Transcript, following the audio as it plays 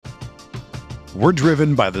We're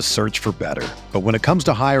driven by the search for better. But when it comes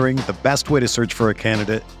to hiring, the best way to search for a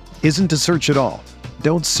candidate isn't to search at all.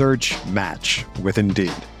 Don't search, match with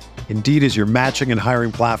Indeed. Indeed is your matching and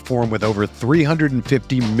hiring platform with over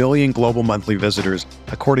 350 million global monthly visitors,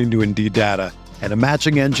 according to Indeed data, and a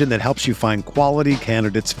matching engine that helps you find quality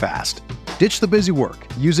candidates fast. Ditch the busy work.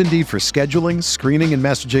 Use Indeed for scheduling, screening, and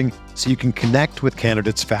messaging so you can connect with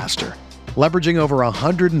candidates faster. Leveraging over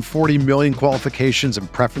 140 million qualifications and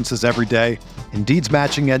preferences every day, Indeed's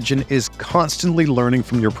matching engine is constantly learning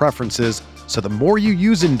from your preferences, so the more you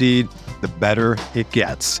use Indeed, the better it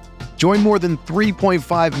gets. Join more than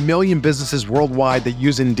 3.5 million businesses worldwide that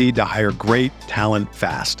use Indeed to hire great talent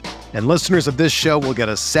fast. And listeners of this show will get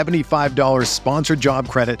a $75 sponsored job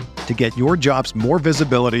credit to get your jobs more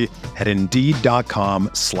visibility at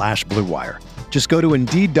Indeed.com/Blue Wire. Just go to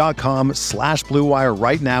Indeed.com/Blue Wire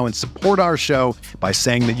right now and support our show by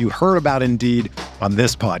saying that you heard about Indeed on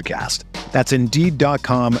this podcast. That's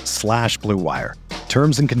Indeed.com/Blue Wire.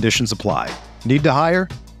 Terms and conditions apply. Need to hire?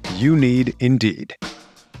 You need Indeed.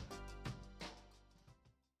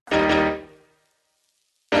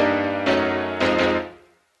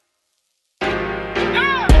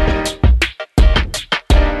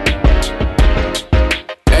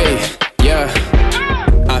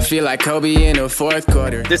 Feel like Kobe in the fourth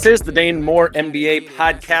quarter. This is the Dane Moore NBA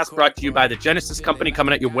podcast brought to you by the Genesis Company,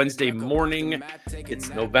 coming at you Wednesday morning. It's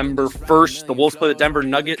November 1st. The Wolves play the Denver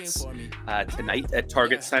Nuggets tonight at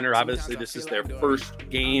Target Center. Obviously, this is their first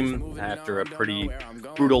game after a pretty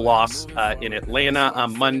brutal loss in Atlanta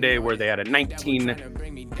on Monday, where they had a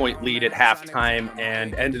 19-point lead at halftime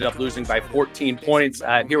and ended up losing by 14 points.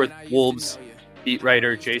 Here with Wolves beat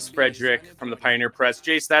writer Jace Frederick from the Pioneer Press.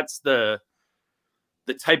 Jace, that's the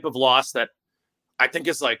type of loss that I think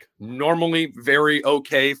is like normally very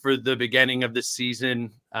okay for the beginning of the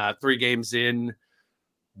season, 3 games in,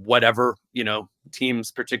 whatever,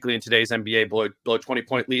 teams, particularly in today's NBA, blow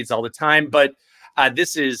 20-point leads all the time. But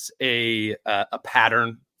this is a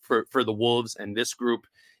pattern for the Wolves and this group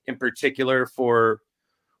in particular. For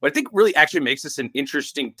what I think really actually makes this an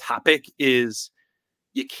interesting topic is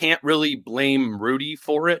you can't really blame Rudy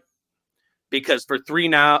for it, because for 3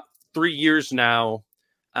 years now,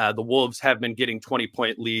 the Wolves have been getting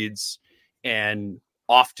 20-point leads, and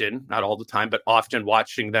often, not all the time, but often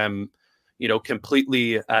watching them,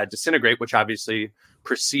 completely disintegrate, which obviously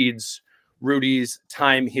precedes Rudy's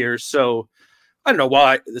time here. So I don't know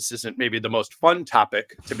why this isn't maybe the most fun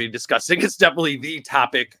topic to be discussing. It's definitely the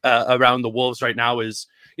topic around the Wolves right now is,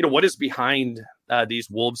 what is behind these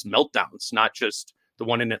Wolves meltdowns, not just the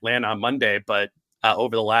one in Atlanta on Monday, but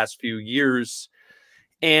over the last few years.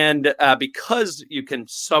 And because you can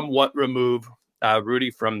somewhat remove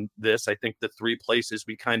Rudy from this, I think the 3 places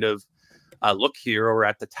we kind of look here are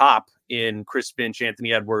at the top in Chris Finch,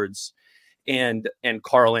 Anthony Edwards, and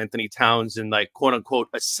Karl Anthony Towns, and like quote unquote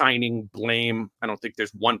assigning blame. I don't think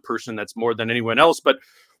there's one person that's more than anyone else, but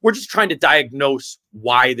we're just trying to diagnose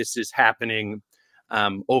why this is happening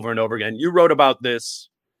over and over again. You wrote about this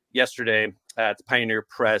yesterday at the Pioneer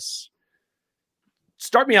Press.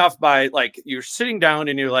 Start me off by, like, you're sitting down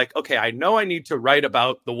and you're like, okay, I know I need to write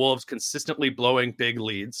about the Wolves consistently blowing big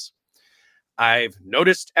leads. I've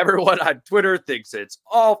noticed everyone on Twitter thinks it's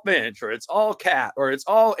all Finch, or it's all Cat, or it's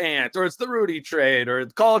all Ant, or it's the Rudy trade, or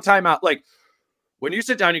call a timeout. Like, when you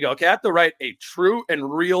sit down, you go, okay, I have to write a true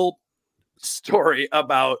and real story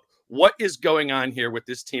about what is going on here with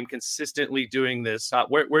this team consistently doing this.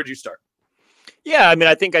 Where'd you start? Yeah, I mean,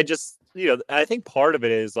 I think I think part of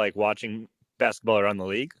it is like watching basketball around the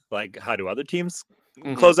league. Like, how do other teams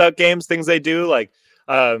close out games, things they do, like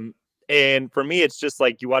and for me it's just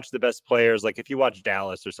like you watch the best players. Like if you watch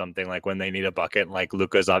Dallas or something, like when they need a bucket, like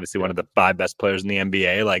Luka is obviously one of the 5 best players in the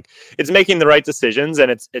NBA. Like it's making the right decisions,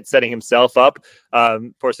 and it's setting himself up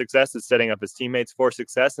for success. It's setting up his teammates for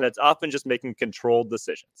success, and it's often just making controlled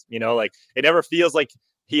decisions. Like it never feels like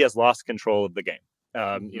he has lost control of the game.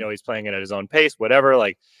 He's playing it at his own pace, whatever.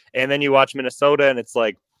 Like, and then you watch Minnesota, and it's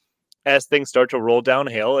like, as things start to roll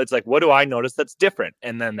downhill, it's like, what do I notice that's different?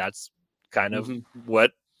 And then that's kind of what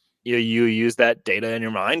you use that data in your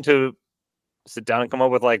mind to sit down and come up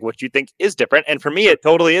with like what you think is different. And for me, it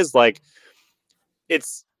totally is like,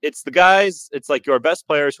 it's the guys, it's like your best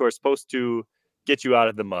players who are supposed to get you out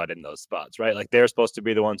of the mud in those spots, right? Like they're supposed to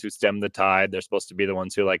be the ones who stem the tide. They're supposed to be the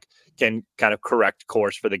ones who like can kind of correct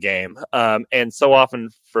course for the game. And so often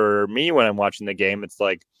for me, when I'm watching the game, it's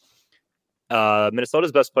like,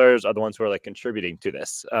 Minnesota's best players are the ones who are like contributing to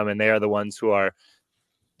this. And they are the ones who are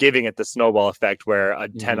giving it the snowball effect where a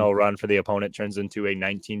 10-0 run for the opponent turns into a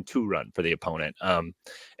 19-2 run for the opponent.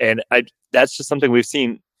 And that's just something we've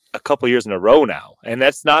seen a couple years in a row now. And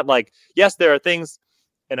that's not like, yes, there are things,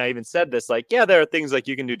 and I even said this, like, yeah, there are things like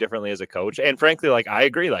you can do differently as a coach. And frankly, like, I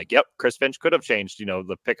agree, like, yep, Chris Finch could have changed,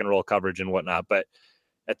 the pick and roll coverage and whatnot. But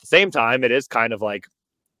at the same time, it is kind of like,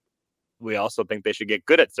 we also think they should get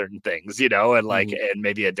good at certain things, and like, and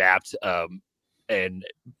maybe adapt. And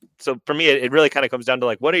so for me, it really kind of comes down to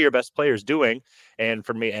like, what are your best players doing? And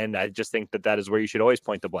for me, and I just think that is where you should always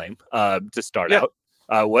point the blame to start out.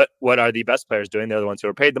 What are the best players doing? They're the ones who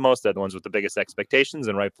are paid the most. They're the ones with the biggest expectations,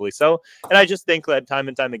 and rightfully so. And I just think that time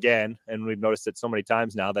and time again, and we've noticed it so many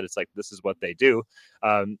times now that it's like, this is what they do.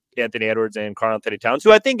 Anthony Edwards and Karl-Anthony Towns,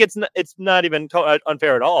 who I think it's not even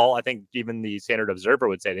unfair at all. I think even the standard observer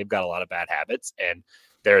would say they've got a lot of bad habits, and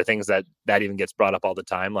there are things that even gets brought up all the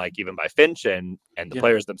time, like even by Finch and the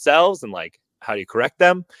players themselves, and like, how do you correct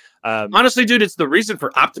them? Honestly, dude, it's the reason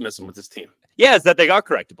for optimism with this team. Yeah, is that they are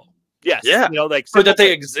correctable. Yes. Yeah. So that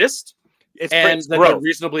they exist, and that they're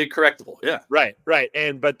reasonably correctable. Yeah. Right.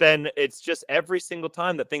 But then it's just every single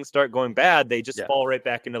time that things start going bad, they just fall right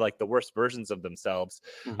back into like the worst versions of themselves,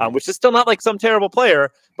 which is still not like some terrible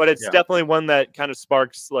player, but it's definitely one that kind of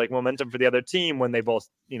sparks like momentum for the other team when they both,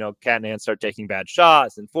 Cat and Ant start taking bad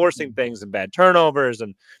shots and forcing things and bad turnovers.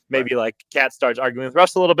 And maybe like Cat starts arguing with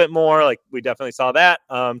Russ a little bit more. Like we definitely saw that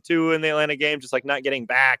too in the Atlanta game, just like not getting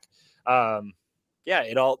back.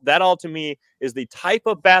 That all to me is the type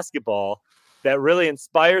of basketball that really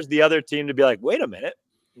inspires the other team to be like, wait a minute,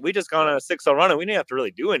 we just gone on a 6-0 run and we didn't have to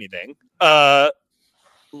really do anything.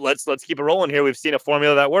 Let's keep it rolling here. We've seen a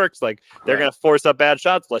formula that works. Like they're going to force up bad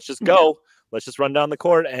shots. Let's just go. Let's just run down the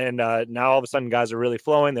court. And now all of a sudden guys are really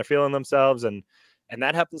flowing. They're feeling themselves. And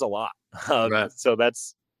that happens a lot. So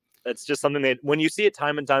that's just something that when you see it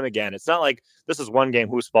time and time again, it's not like this is one game.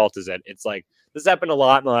 Whose fault is it? It's like this happened a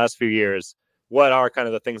lot in the last few years. What are kind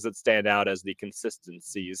of the things that stand out as the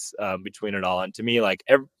consistencies between it all? And to me, like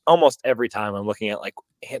almost every time I'm looking at like,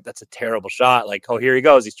 hey, that's a terrible shot. Like, oh, here he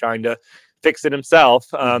goes. He's trying to fix it himself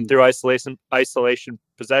through isolation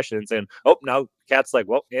possessions. And, now Cat's like,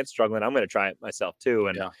 well, Ant's struggling. I'm going to try it myself too.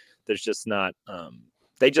 And there's just not,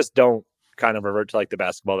 they just don't kind of revert to like the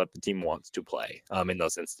basketball that the team wants to play in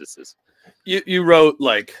those instances. You wrote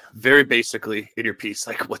like very basically in your piece,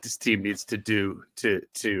 like what this team needs to do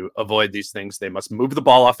to avoid these things. They must move the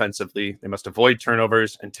ball offensively. They must avoid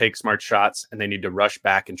turnovers and take smart shots. And they need to rush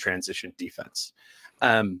back and transition defense.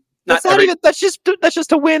 That's just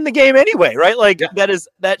to win the game anyway, right? Like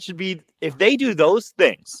that should be, if they do those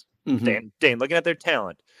things, Dane, looking at their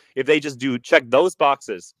talent, if they just check those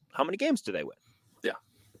boxes, how many games do they win? Yeah.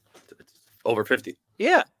 Over 50.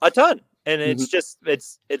 Yeah, a ton. And it's just, it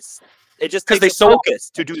just takes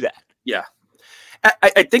focus to do that. Yeah.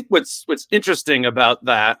 I think what's interesting about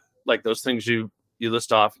that, like those things you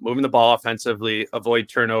list off, moving the ball offensively, avoid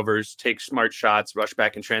turnovers, take smart shots, rush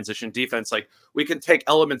back and transition defense. Like we can take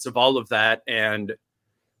elements of all of that and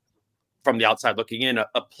from the outside looking in,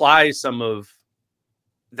 apply some of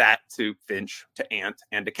that to Finch, to Ant,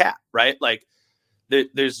 and to Cat, right? Like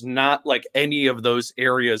there's not like any of those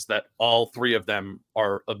areas that all three of them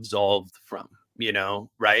are absolved from.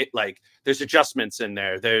 Right? Like there's adjustments in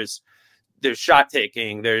there. There's shot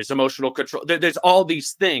taking, there's emotional control. There's all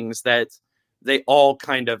these things that they all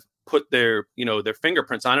kind of put their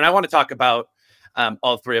fingerprints on. And I want to talk about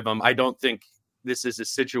all three of them. I don't think this is a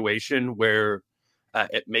situation where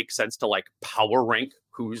it makes sense to like power rank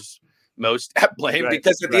who's most at blame,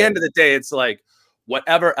 because at the end of the day, it's like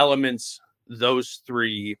whatever elements those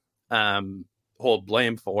three hold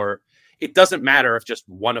blame for, it doesn't matter if just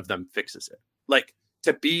one of them fixes it. Like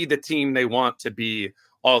to be the team they want to be,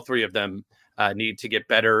 all three of them need to get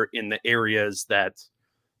better in the areas that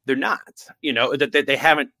they're not, that they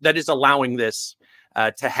haven't, that is allowing this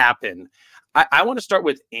to happen. I want to start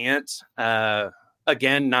with Ant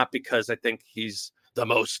again, not because I think he's the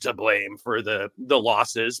most to blame for the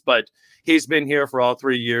losses, but he's been here for all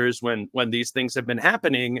 3 years when these things have been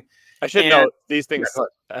happening. I should note these things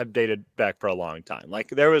have dated back for a long time. Like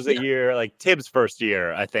there was a year, like Tibbs' first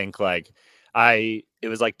year, I think it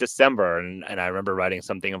was like December, and I remember writing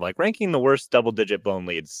something of like ranking the worst double-digit blown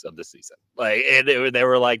leads of the season. Like they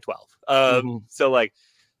were like 12. So like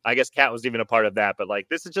I guess Cat was even a part of that, but like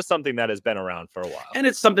this is just something that has been around for a while, and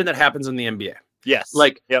it's something that happens in the NBA. Yes,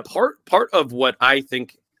 like part of what I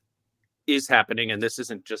think is happening, and this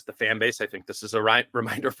isn't just the fan base. I think this is a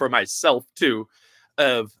reminder for myself too,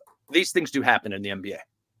 of these things do happen in the NBA.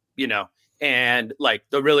 And like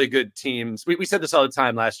the really good teams, we said this all the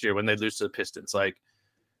time last year when they lose to the Pistons, like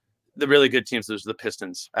the really good teams lose to the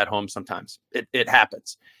Pistons at home. Sometimes it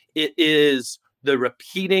happens. It is the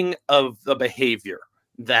repeating of the behavior,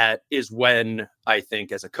 that is when I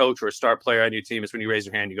think as a coach or a star player on your team is when you raise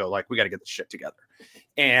your hand, you go like, we got to get this shit together.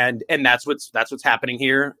 And that's what's happening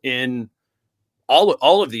here in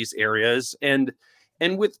all of these areas. And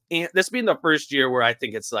with Ant, this being the first year where I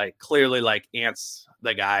think it's like clearly like Ant's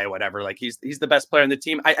the guy, whatever, like he's the best player on the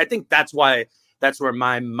team. I think that's where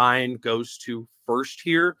my mind goes to first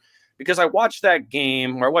here, because I watched that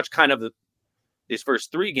game, or I watched kind of these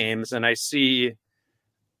first three games, and I see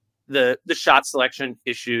the shot selection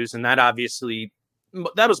issues. And that obviously,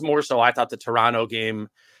 that was more so, I thought, the Toronto game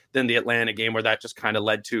than the Atlanta game, where that just kind of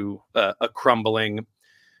led to a crumbling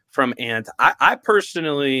from Ant. I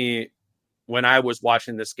personally, when I was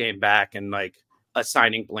watching this game back and like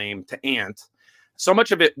assigning blame to Ant, so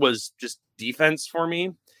much of it was just defense for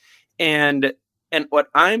me. And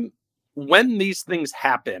when these things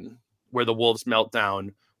happen where the Wolves melt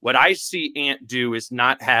down, what I see Ant do is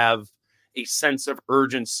not have a sense of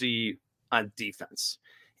urgency on defense,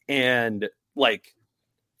 and like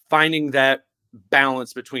finding that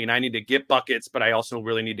balance between, I need to get buckets, but I also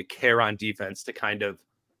really need to care on defense to kind of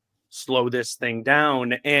slow this thing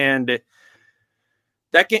down. And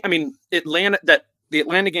that game, I mean, the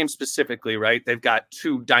Atlanta game specifically, right? They've got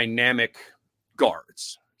two dynamic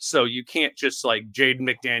guards. So you can't just like Jaden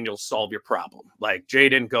McDaniels solve your problem. Like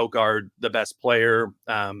Jaden, go guard the best player.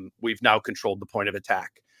 We've now controlled the point of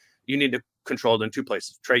attack. You need to control it in two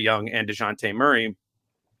places, Trae Young and DeJounte Murray.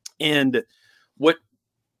 And what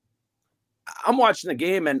I'm watching the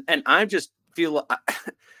game, and I just feel,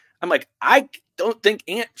 I'm like, I don't think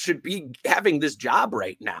Ant should be having this job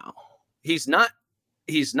right now. He's not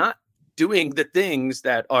doing the things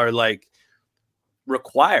that are like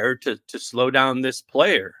required to slow down this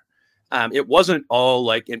player. It wasn't all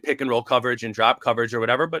like in pick and roll coverage and drop coverage or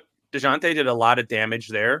whatever, but DeJounte did a lot of damage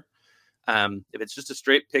there. If it's just a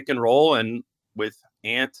straight pick and roll, and with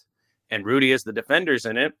Ant and Rudy as the defenders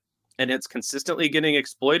in it, and it's consistently getting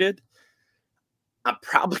exploited, I'm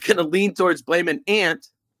probably going to lean towards blaming Ant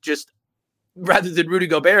just rather than Rudy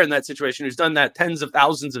Gobert in that situation, who's done that tens of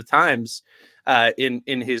thousands of times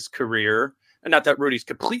in his career. And not that Rudy's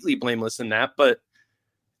completely blameless in that, but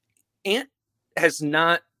Ant has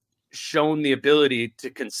not shown the ability to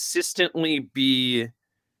consistently be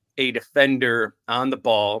a defender on the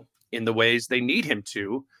ball in the ways they need him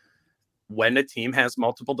to when a team has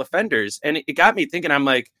multiple defenders. And it got me thinking, I'm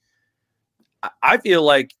like, I feel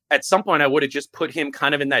like at some point I would have just put him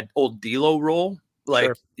kind of in that old D'Lo role. Like,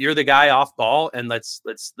 sure, you're the guy off ball, and let's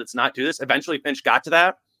not do this. Eventually Finch got to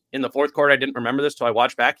that in the fourth quarter. I didn't remember this till I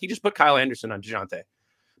watched back. He just put Kyle Anderson on DeJounte,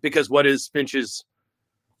 because what is Finch's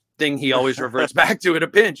thing? He always reverts back to at a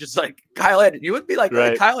pinch. It's like Kyle Anderson. You would be like,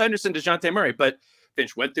 right, Kyle Anderson, DeJounte Murray, but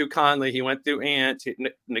Finch went through Conley. He went through Ant.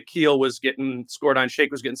 Nikhil was getting scored on.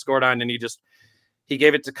 Shake was getting scored on, and he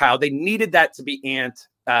gave it to Kyle. They needed that to be Ant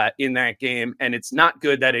in that game, and it's not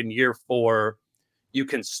good that in year 4 you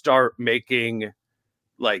can start making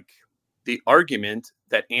like the argument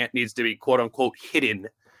that Ant needs to be quote unquote hidden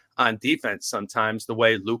on defense sometimes, the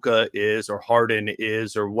way Luka is or Harden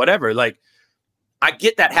is or whatever. Like, I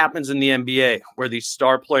get that happens in the NBA where these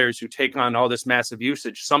star players who take on all this massive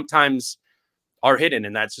usage sometimes are hidden,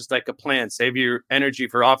 and that's just like a plan. Save your energy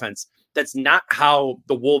for offense. That's not how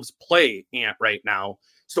the Wolves play Ant right now.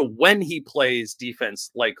 So when he plays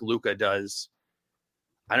defense like Luka does,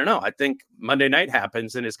 I don't know. I think Monday night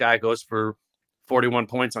happens and his guy goes for 41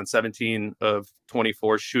 points on 17 of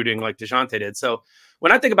 24 shooting like DeJounte did. So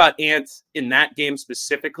when I think about Ant in that game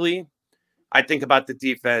specifically, I think about the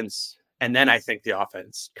defense, and then I think the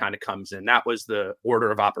offense kind of comes in. That was the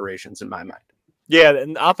order of operations in my mind. Yeah,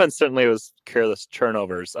 and offense certainly was careless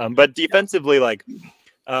turnovers. But defensively,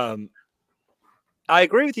 I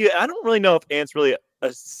agree with you. I don't really know if Ant's really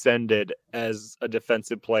ascended as a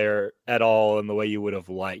defensive player at all in the way you would have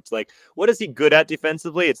liked. Like, what is he good at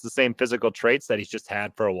defensively? It's the same physical traits that he's just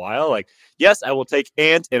had for a while. Like, yes, I will take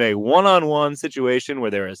Ant in a one-on-one situation where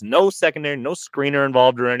there is no secondary, no screener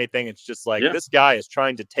involved or anything. It's just like, this guy is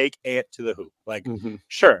trying to take Ant to the hoop. Like,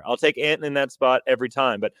 sure, I'll take Ant in that spot every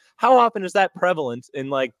time. But how often is that prevalent in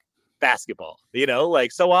like basketball? You know,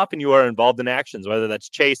 like so often you are involved in actions, whether that's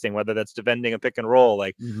chasing, whether that's defending a pick and roll,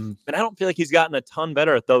 like, and I don't feel like he's gotten a ton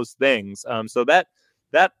better at those things. So that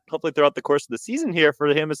hopefully throughout the course of the season here for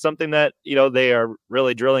him is something that, you know, they are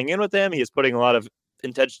really drilling in with him. He is putting a lot of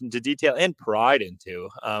attention to detail and pride into.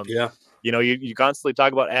 You know, you constantly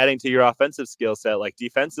talk about adding to your offensive skill set. Like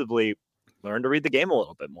defensively, learn to read the game a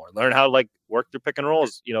little bit more, learn how to like work through pick and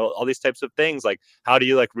rolls, all these types of things. Like, how do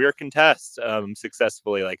you like rear contest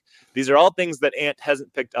successfully? Like, these are all things that Ant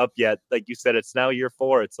hasn't picked up yet. Like you said, it's now year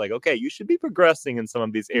 4. It's like, okay, you should be progressing in some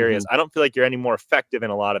of these areas. I don't feel like you're any more effective in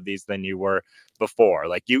a lot of these than you were before.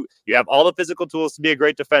 Like you have all the physical tools to be a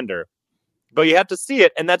great defender, but you have to see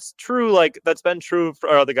it. And that's true. Like, that's been true for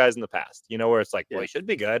other guys in the past, where it's like, well, he should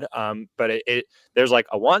be good. But there's like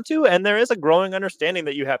a want to, and there is a growing understanding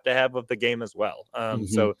that you have to have of the game as well.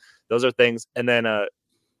 So those are things. And then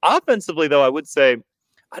offensively, though, I would say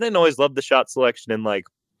I didn't always love the shot selection. And like,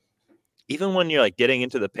 even when you're like getting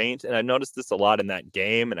into the paint, and I noticed this a lot in that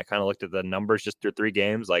game, and I kind of looked at the numbers just through 3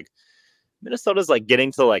 games, like Minnesota's like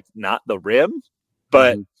getting to like not the rim,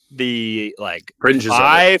 but the like fringes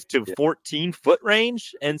 5 to 14 foot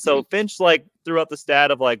range. And so Finch like threw out the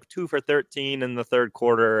stat of like 2 for 13 in the third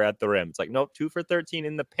quarter at the rim. It's like, nope, 2 for 13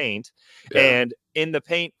 in the paint. And in the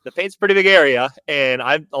paint's a pretty big area. And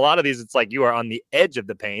a lot of these, it's like you are on the edge of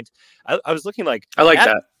the paint. I was looking like, I like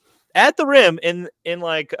that at the rim in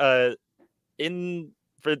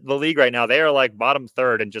for the league right now, they are like bottom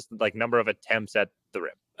 3rd in just like number of attempts at the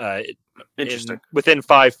rim. Interesting. Within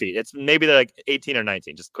 5 feet. It's maybe they're like 18 or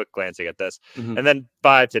 19, just quick glancing at this. And then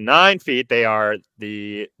 5 to 9 feet, they are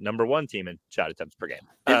the number 1 team in shot attempts per game.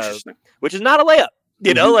 Interesting. Which is not a layup.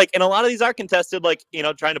 Like, and a lot of these are contested, like,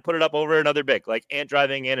 trying to put it up over another big, like Ant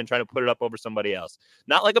driving in and trying to put it up over somebody else.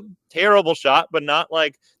 Not like a terrible shot, but not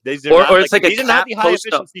like these are or it's like these a are not the high post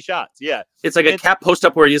efficiency up shots. Yeah. It's like a cap post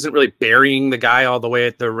up where he isn't really burying the guy all the way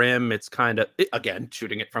at the rim. It's kind of, again,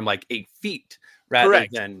 shooting it from like 8 feet rather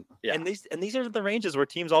than, And these are the ranges where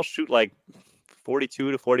teams all shoot like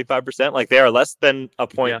 42 to 45%. Like, they are less than a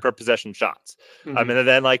point per possession shots. And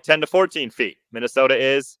then like 10 to 14 feet. Minnesota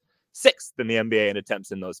is 6th in the NBA in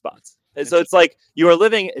attempts in those spots. And so it's like you are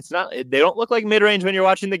living, they don't look like mid-range when you're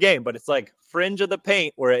watching the game, but it's like fringe of the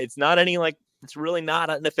paint where it's not any like, it's really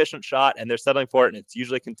not an efficient shot, and they're settling for it. And it's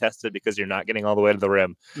usually contested because you're not getting all the way to the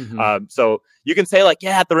rim. So you can say like,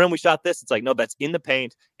 at the rim, we shot this. It's like, no, that's in the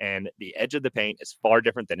paint, and the edge of the paint is far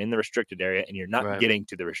different than in the restricted area, and you're not getting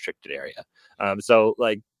to the restricted area. So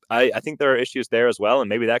like, I think there are issues there as well. And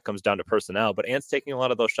maybe that comes down to personnel, but Ant's taking a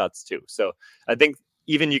lot of those shots too. So I think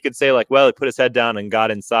even you could say like, well, he put his head down and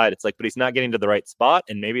got inside. It's like, but he's not getting to the right spot.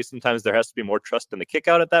 And maybe sometimes there has to be more trust in the kick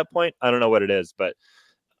out at that point. I don't know what it is, but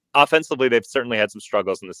offensively, they've certainly had some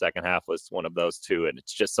struggles in the second half, was one of those too. And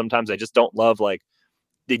it's just, sometimes I just don't love like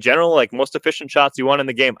the general, like most efficient shots you want in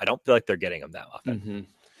the game. I don't feel like they're getting them that often.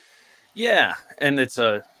 Yeah. And it's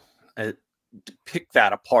to pick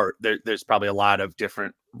that apart. There's probably a lot of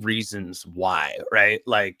different reasons why, right?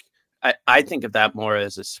 Like, I think of that more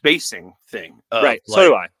as a spacing thing. Right. Like, so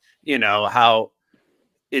do I. How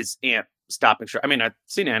is Ant stopping short? I mean, I've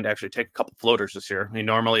seen Ant actually take a couple floaters this year. He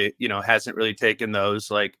normally, hasn't really taken those.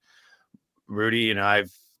 Like Rudy,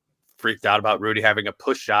 I've freaked out about Rudy having a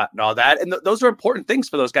push shot and all that. And those are important things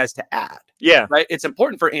for those guys to add. Yeah. Right. It's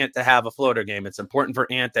important for Ant to have a floater game. It's important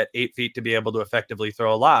for Ant at 8 feet to be able to effectively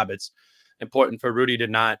throw a lob. It's important for Rudy to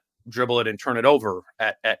not dribble it and turn it over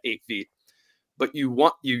at 8 feet. But you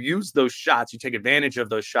use those shots, you take advantage of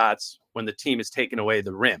those shots when the team is taking away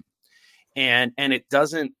the rim. And it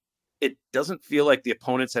doesn't feel like the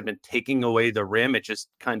opponents have been taking away the rim. It just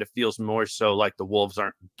kind of feels more so like the Wolves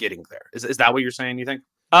aren't getting there. Is that what you're saying, you think?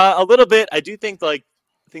 A little bit. I do think like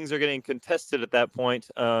things are getting contested at that point.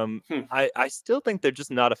 I still think they're just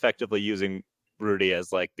not effectively using Rudy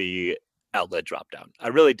as like the outlet drop down. I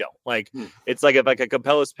really don't. Like it's like if like a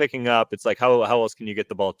Capella's picking up, it's like how else can you get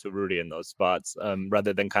the ball to Rudy in those spots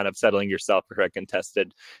rather than kind of settling yourself for a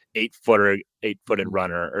contested 8-footed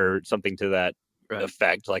runner or something to that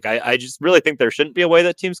effect. Like I just really think there shouldn't be a way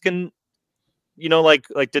that teams can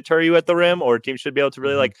like deter you at the rim, or teams should be able to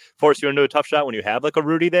really like force you into a tough shot when you have like a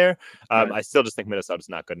Rudy there. I still just think Minnesota's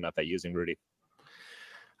not good enough at using Rudy.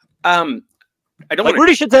 I don't like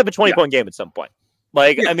Rudy should have a 20-point game at some point.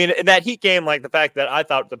 Like, I mean, in that Heat game, like the fact that I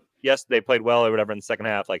thought they played well or whatever in the second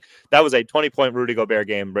half, like that was a 20-point Rudy Gobert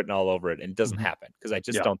game written all over it. And it doesn't happen because I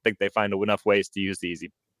just don't think they find enough ways to use the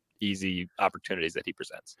easy opportunities that he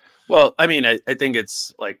presents. Well, I mean, I think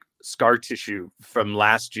it's like scar tissue from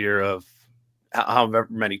last year of however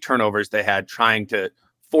many turnovers they had trying to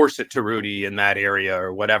force it to Rudy in that area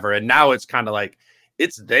or whatever. And now it's kind of like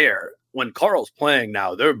it's there. When Carl's playing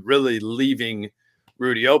now, they're really leaving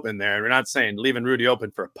Rudy open there. And we're not saying leaving Rudy open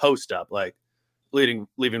for a post up, like leaving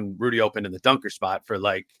Rudy open in the dunker spot for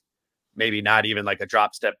like maybe not even like a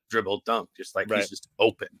drop step dribble dunk, just like he's just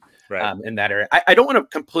open in that area. I don't want to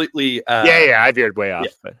completely I veered way off.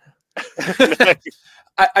 Yeah.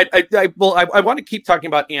 I want to keep talking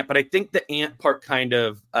about Ant, but I think the Ant part kind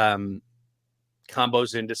of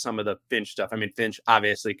combos into some of the Finch stuff. I mean, Finch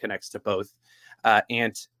obviously connects to both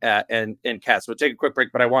Ant and Cats. We'll take a quick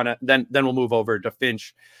break, but I want to then we'll move over to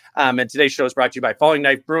Finch. And today's show is brought to you by Falling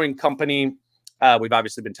Knife Brewing Company. We've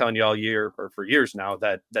obviously been telling you all year or for years now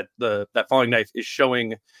that Falling Knife is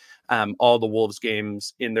showing all the Wolves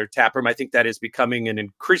games in their tap room. I think that is becoming an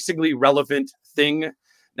increasingly relevant thing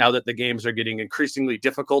now that the games are getting increasingly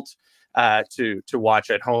difficult to watch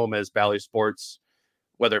at home, as Bally Sports,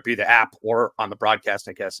 whether it be the app or on the broadcast,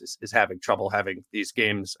 I guess, is having trouble having these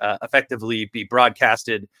games effectively be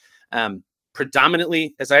broadcasted.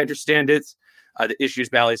 Predominantly, as I understand it, the issues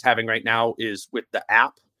Bally's having right now is with the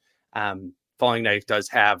app. Falling Knife does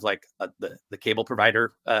have like the cable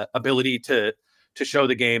provider ability to show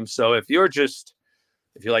the game. So if you're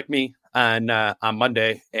like me on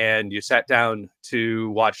Monday and you sat down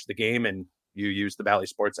to watch the game and you use the Bally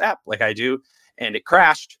Sports app like I do, and it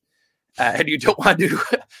crashed, and you don't want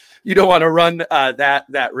to run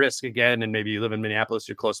that risk again, and maybe you live in Minneapolis,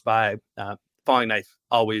 you're close by, Falling Knife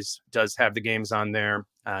always does have the games on there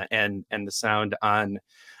and the sound on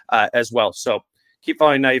as well. So keep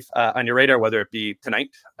Falling Knife on your radar, whether it be tonight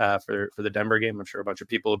for the Denver game. I'm sure a bunch of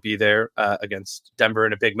people will be there against Denver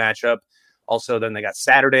in a big matchup. Also, then they got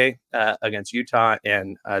Saturday against Utah,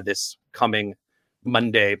 and this coming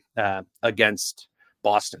Monday against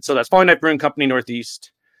Boston. So that's Falling Knife Brewing Company,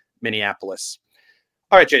 Northeast Minneapolis.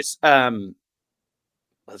 All right, Jace.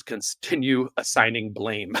 Let's continue assigning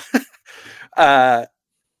blame.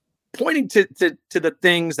 Pointing to the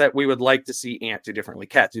things that we would like to see Ant do differently,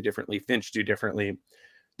 Cat do differently, Finch do differently.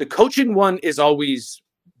 The coaching one is always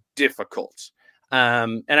difficult.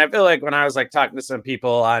 And I feel like when I was like talking to some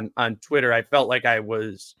people on Twitter, I felt like I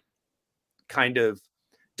was kind of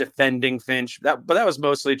defending Finch. But that was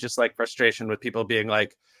mostly just like frustration with people being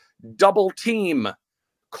like, double team,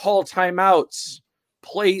 call timeouts,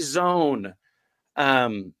 play zone.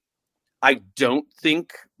 I don't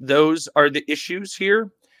think those are the issues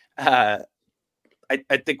here. I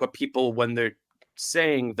think what people, when they're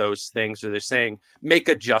saying those things, or they're saying make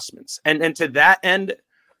adjustments, and to that end,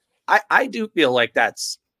 I do feel like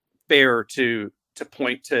that's fair to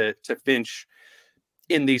point to Finch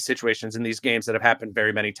in these situations, in these games that have happened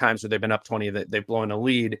very many times where they've been up 20, that they've blown a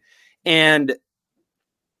lead. And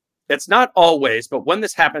it's not always, but when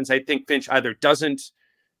this happens, I think Finch either doesn't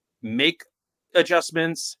make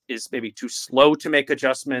adjustments, is maybe too slow to make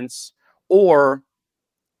adjustments, or,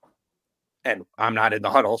 and I'm not in the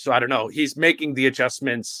huddle, so I don't know, he's making the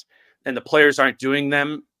adjustments and the players aren't doing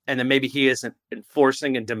them. And then maybe he isn't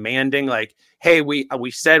enforcing and demanding, like, hey, we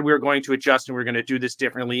said we were going to adjust and we're going to do this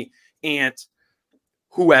differently. And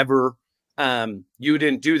whoever, you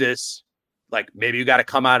didn't do this, like maybe you got to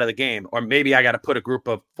come out of the game, or maybe I got to put a group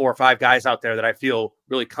of 4 or 5 guys out there that I feel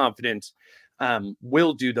really confident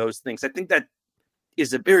will do those things. I think that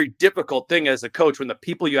is a very difficult thing as a coach, when the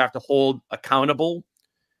people you have to hold accountable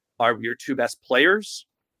are your 2 best players.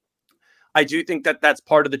 I do think that that's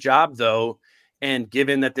part of the job, though. And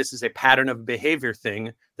given that this is a pattern of behavior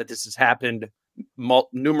thing, that this has happened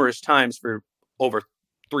numerous times for over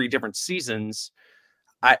 3 different seasons,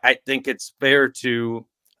 I think it's fair to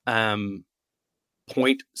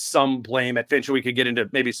point some blame at Finch. We could get into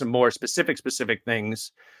maybe some more specific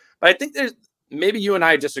things. But I think maybe you and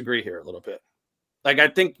I disagree here a little bit. Like, I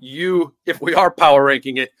think if we are power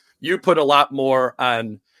ranking it, you put a lot more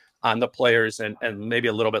on the players and maybe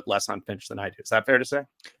a little bit less on Finch than I do. Is that fair to say?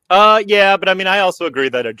 Yeah, but I mean, I also agree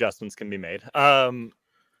that adjustments can be made,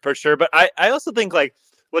 for sure. But I also think, like,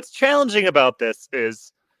 what's challenging about this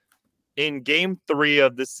is in game 3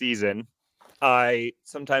 of the season, I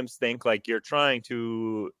sometimes think like you're trying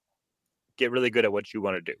to get really good at what you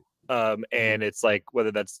want to do. And it's like,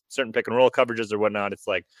 whether that's certain pick and roll coverages or whatnot, it's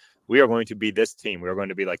like, we are going to be this team. We are going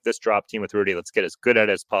to be like this drop team with Rudy. Let's get as good at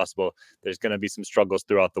it as possible. There's going to be some struggles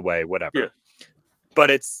throughout the way, whatever. Yeah.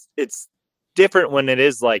 But it's different when it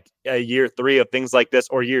is like a year 3 of things like this,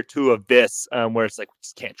 or year 2 of this, where it's like, we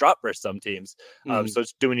just can't drop for some teams. So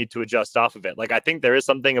do we need to adjust off of it? Like, I think there is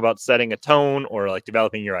something about setting a tone or like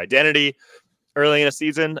developing your identity early in a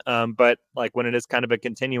season. But like when it is kind of a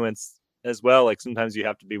continuance as well, like sometimes you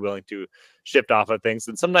have to be willing to shift off of things.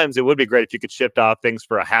 And sometimes it would be great if you could shift off things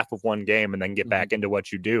for a half of one game and then get back into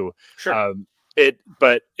what you do. Sure.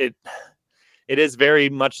 But it is very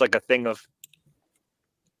much like a thing of,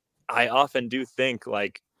 I often do think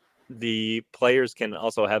like the players can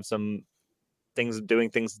also have some things,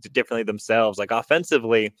 doing things differently themselves. Like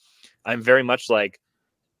offensively, I'm very much like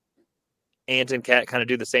Ant and Cat kind of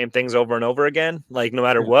do the same things over and over again. Like no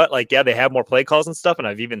matter what, like, yeah, they have more play calls and stuff. And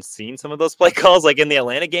I've even seen some of those play calls like in the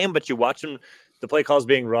Atlanta game, but you watch them the play calls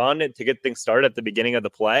being run to get things started at the beginning of the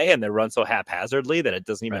play, and they're run so haphazardly that it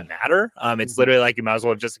doesn't even matter. It's literally like you might as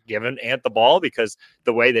well have just given Ant the ball, because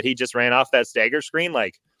the way that he just ran off that stagger screen,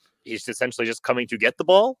 like he's essentially just coming to get the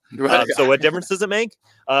ball. So what difference does it make?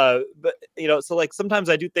 But so like sometimes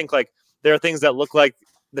I do think like there are things that look like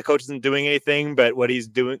the coach isn't doing anything, but what he's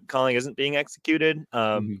calling isn't being executed.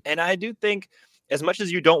 And I do think, as much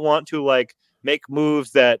as you don't want to like make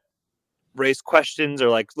moves that raise questions or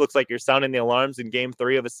like looks like you're sounding the alarms in game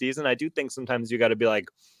 3 of a season, I do think sometimes you got to be like,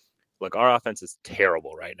 look, our offense is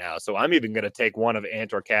terrible right now, so I'm even going to take one of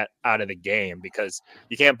Ant or Cat out of the game, because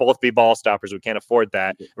you can't both be ball stoppers. We can't afford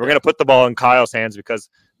that. We're going to put the ball in Kyle's hands because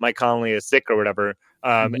Mike Conley is sick or whatever,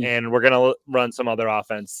 and we're going to run some other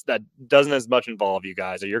offense that doesn't as much involve you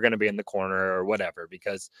guys, or you're going to be in the corner or whatever,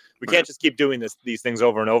 because we can't just keep doing these things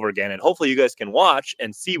over and over again. And hopefully you guys can watch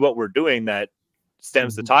and see what we're doing that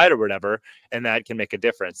stems the tide or whatever, and that can make a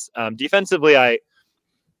difference. Defensively,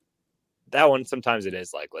 that one, sometimes it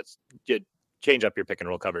is like, let's change up your pick and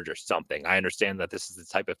roll coverage or something. I understand that this is the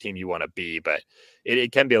type of team you want to be, but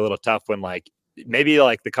it can be a little tough when like maybe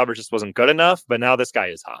like the coverage just wasn't good enough, but now this guy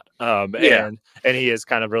is hot. And he is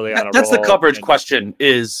kind of really on a That's roll. The coverage question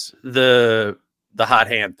is the hot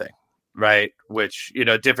hand thing, right? Which,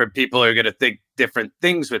 different people are going to think different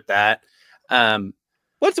things with that.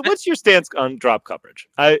 What's your stance on drop coverage?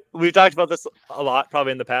 We've talked about this a lot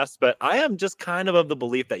probably in the past, but I am just kind of the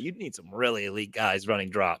belief that you need some really elite guys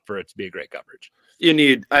running drop for it to be a great coverage. You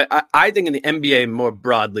need, I think in the NBA more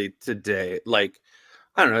broadly today, like,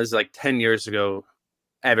 I don't know, it was like 10 years ago,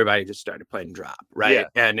 everybody just started playing drop, right?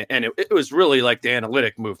 Yeah. And it was really like the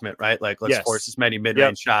analytic movement, right? Like, let's force as many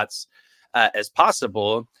mid-range shots as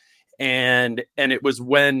possible. And it was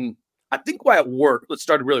when, I think why it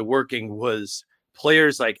started really working was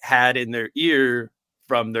players like had in their ear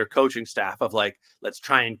from their coaching staff of like, let's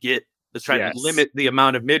try and limit the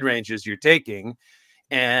amount of mid ranges you're taking.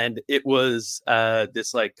 And it was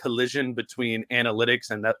this like collision between analytics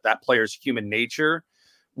and that player's human nature,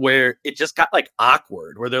 where it just got like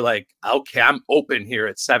awkward, where they're like, okay, I'm open here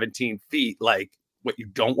at 17 feet. Like, what, you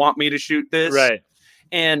don't want me to shoot this? Right.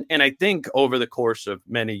 And I think over the course of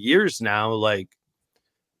many years now, like,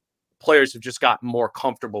 players have just gotten more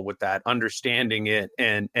comfortable with that, understanding it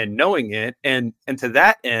and knowing it. And to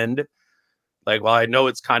that end, like, while I know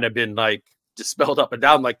it's kind of been like dispelled up and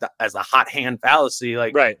down, like as a hot hand fallacy,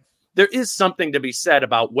 like there is something to be said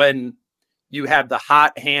about when you have the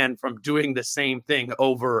hot hand from doing the same thing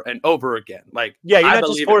over and over again. Like, you're not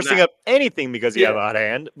just forcing up anything because you have a hot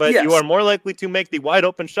hand, but you are more likely to make the wide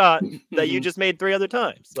open shot that you just made 3 other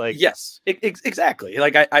times. Like, exactly.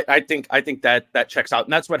 Like, I think that checks out.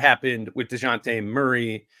 And that's what happened with DeJounte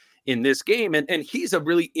Murray in this game. And he's a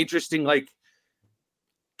really interesting, like,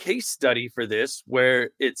 case study for this, where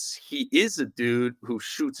he is a dude who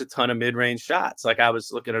shoots a ton of mid-range shots. Like, I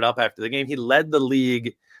was looking it up after the game. He led the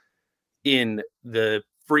league in the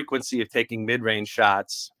frequency of taking mid-range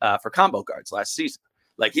shots for combo guards last season.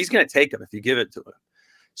 Like, he's going to take them if you give it to him.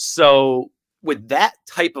 So with that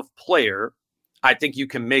type of player, I think you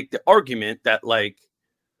can make the argument that, like,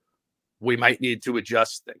 we might need to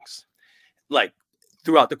adjust things, like,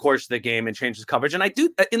 throughout the course of the game and change his coverage. And I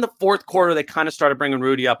do, in the fourth quarter, they kind of started bringing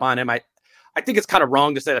Rudy up on him. I think it's kind of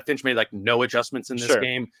wrong to say that Finch made like no adjustments in this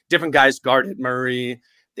game. Different guys guarded Murray.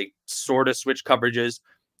 They sort of switched coverages.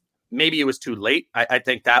 Maybe it was too late. I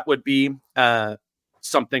think that would be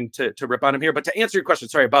something to rip on him here. But to answer your question,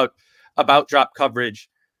 sorry, about drop coverage,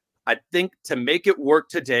 I think to make it work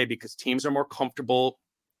today, because teams are more comfortable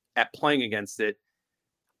at playing against it,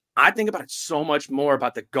 I think about it so much more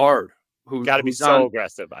about the guard who got to be so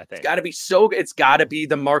aggressive. I think it's got to be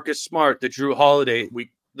the Marcus Smart, the Drew Holiday.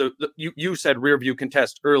 You said rear view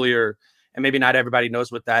contest earlier, and maybe not everybody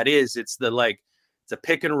knows what that is. It's it's a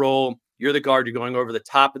pick and roll. You're the guard. You're going over the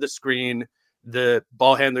top of the screen. The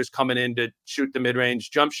ball handler's coming in to shoot the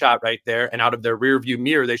mid-range jump shot right there. And out of their rear view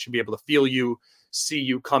mirror, they should be able to feel you, see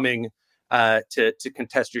you coming to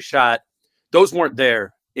contest your shot. Those weren't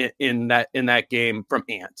there in that game from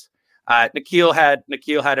Ant. Nikhil had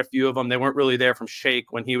a few of them. They weren't really there from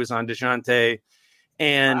Shake when he was on DeJounte.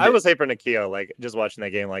 And I would say for Nikhil, like, just watching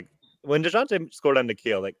that game, like, when DeJounte scored on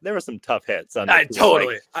Nikhil, like, there were some tough hits on Nikhil.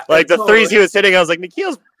 Totally. Like the threes he was hitting, I was like,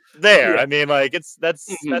 Nikhil's there. I mean, like,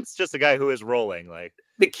 that's just a guy who is rolling. Like,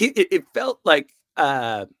 it felt like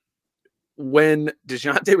when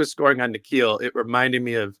DeJounte was scoring on Nikhil, it reminded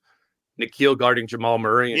me of Nikhil guarding Jamal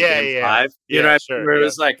Murray in Game 5. You know, where it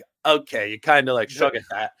was like, okay, you kind of like shrug at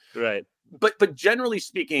that. Right. But generally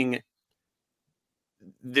speaking,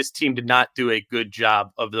 this team did not do a good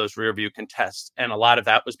job of those rear view contests. And a lot of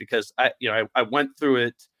that was because I went through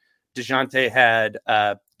it DeJounte had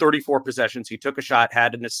 34 possessions. He took a shot,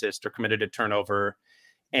 had an assist, or committed a turnover,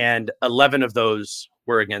 and 11 of those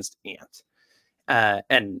were against Ant.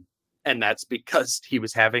 And that's because he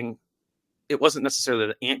was having, it wasn't necessarily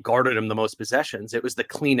that Ant guarded him the most possessions. It was the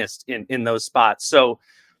cleanest in those spots. So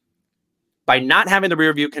by not having the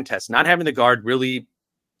rear view contest, not having the guard really,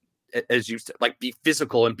 as you said, like be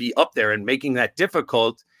physical and be up there and making that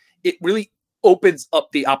difficult, it really opens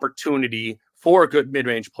up the opportunity for a good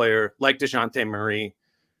mid-range player like DeJounte Murray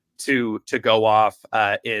to go off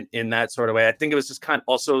in that sort of way. I think it was just kind of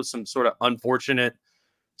also some sort of unfortunate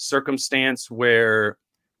circumstance where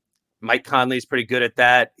Mike Conley's pretty good at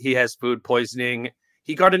that. He has food poisoning.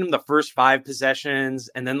 He guarded him the first 5 possessions,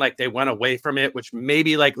 and then like they went away from it, which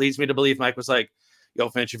maybe like leads me to believe Mike was like, yo,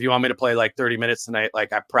 Finch, if you want me to play like 30 minutes tonight,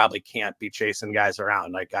 like I probably can't be chasing guys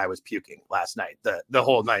around. Like I was puking last night, the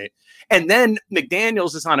whole night. And then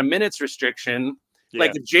McDaniels is on a minutes restriction. Yeah.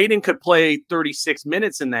 Like if Jaden could play 36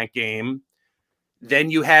 minutes in that game, then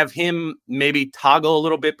you have him maybe toggle a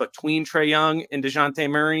little bit between Trae Young and DeJounte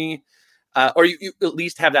Murray. Or you at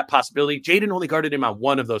least have that possibility. Jaden only guarded him on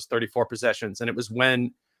 1 of those 34 possessions. And it was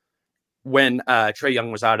when Trae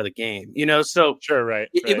Young was out of the game, you know, so sure, right.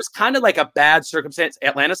 It was kind of like a bad circumstance.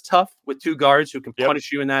 Atlanta's tough with 2 guards who can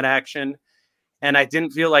punish you in that action. And I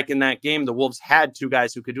didn't feel like in that game, the Wolves had 2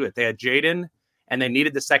 guys who could do it. They had Jaden and they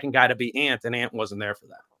needed the second guy to be Ant, and Ant wasn't there for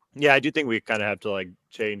that. Yeah, I do think we kind of have to like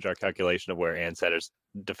change our calculation of where Ant's at as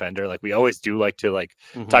defender. Like we always do like to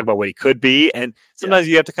talk about what he could be. And sometimes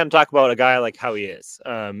you have to kind of talk about a guy like how he is.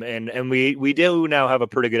 And we do now have a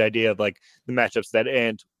pretty good idea of like the matchups that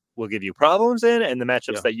Ant will give you problems in and the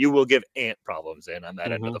matchups that you will give Ant problems in on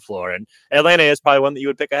that end of the floor. And Atlanta is probably one that you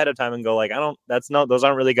would pick ahead of time and go like, those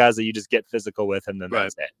aren't really guys that you just get physical with. And then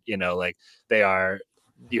that's it, you know, like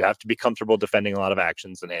you have to be comfortable defending a lot of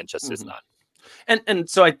actions, and Ant just is not. And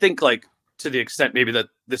so I think like to the extent maybe that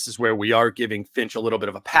this is where we are giving Finch a little bit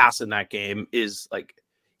of a pass in that game is like,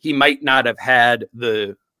 he might not have had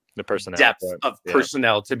the personnel depth of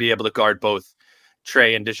personnel to be able to guard both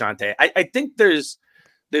Trae and DeJounte. I think there's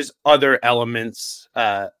other elements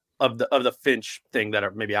of the Finch thing that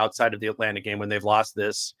are maybe outside of the Atlanta game when they've lost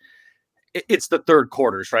this. It's the third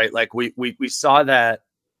quarters, right? Like we saw that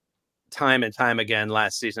time and time again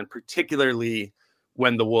last season, particularly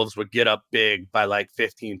when the Wolves would get up big by like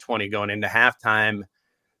 15, 20 going into halftime.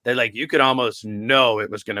 That like you could almost know it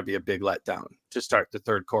was going to be a big letdown to start the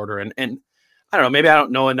third quarter. And I don't know, maybe I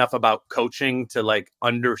don't know enough about coaching to like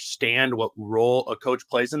understand what role a coach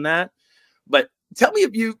plays in that. But tell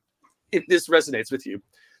me if this resonates with you.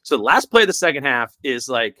 So the last play of the second half is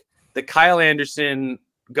like the Kyle Anderson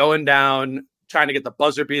going down, trying to get the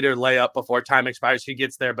buzzer beater layup before time expires. He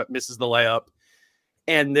gets there, but misses the layup.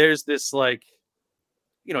 And there's this like,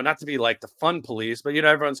 you know, not to be like the fun police, but, you know,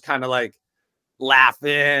 everyone's kind of like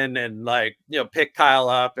laughing and like, you know, pick Kyle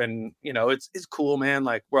up and, you know, it's cool, man.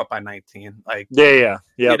 Like we're up by 19. Like, yeah.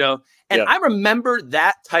 You know, and I remember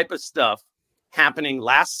that type of stuff happening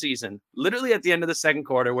last season, literally at the end of the second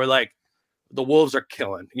quarter, where like the Wolves are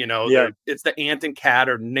killing, you know, it's the Ant and Cat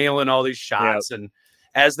are nailing all these shots and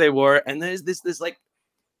as they were. And there's this like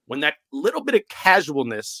when that little bit of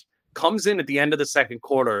casualness comes in at the end of the second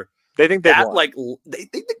quarter, they think they've won. Like they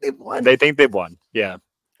think they've won. They think they've won. Yeah.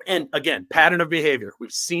 And again, pattern of behavior.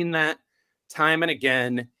 We've seen that time and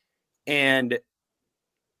again. And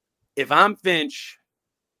if I'm Finch,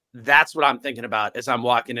 that's what I'm thinking about as I'm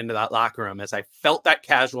walking into that locker room. As I felt that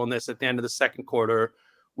casualness at the end of the second quarter,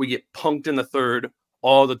 we get punked in the third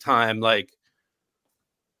all the time. Like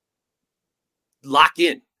lock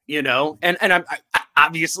in, you know. And I'm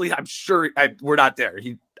obviously I'm sure we're not there.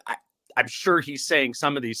 I'm sure he's saying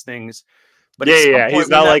some of these things, but he's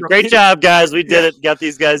not like, great job, guys. We did it. Got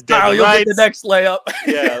these guys dead Kyle, you'll get the next layup.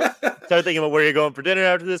 Start thinking about where you're going for dinner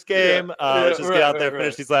after this game. Let's just get out there,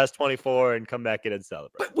 finish these last 24 and come back in and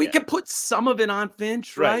celebrate. But we can put some of it on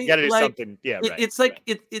Finch, right? You got to do something. Yeah. Right. It's like,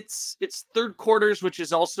 it's third quarters, which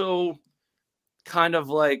is also kind of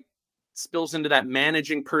like spills into that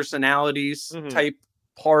managing personalities type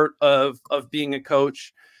part of being a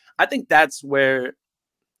coach. I think that's where,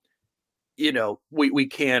 you know, we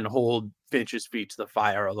can hold Finch's feet to the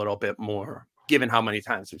fire a little bit more, given how many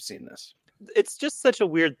times we've seen this. It's just such a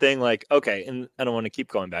weird thing. Like, okay, and I don't want to keep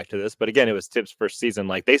going back to this, but again, it was Tibbs' first season.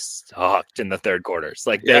 Like, they sucked in the third quarters.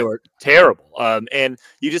 Like, they were terrible. And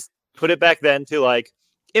you just put it back then to, like,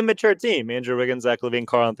 immature team. Andrew Wiggins, Zach LaVine,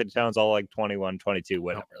 Karl Anthony Towns, all, like, 21, 22,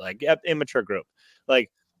 whatever. Like, immature group. Like,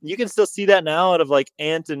 you can still see that now out of, like,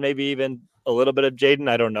 Ant and maybe even a little bit of Jaden.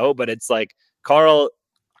 I don't know. But it's, like, Karl,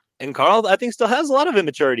 I think, still has a lot of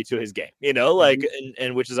immaturity to his game, you know, like,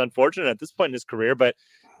 and which is unfortunate at this point in his career. But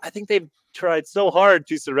I think they've tried so hard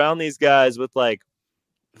to surround these guys with like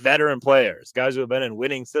veteran players, guys who have been in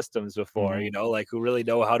winning systems before, like who really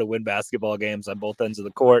know how to win basketball games on both ends of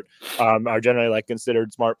the court, are generally like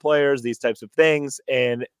considered smart players, these types of things.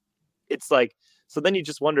 And it's like, so then you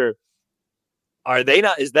just wonder, are they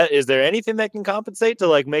not, is there anything that can compensate to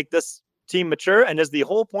like make this team mature? And is the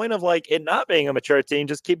whole point of like it not being a mature team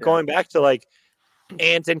just keep going back to like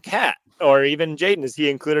Ant and Cat, or even Jaden? Is he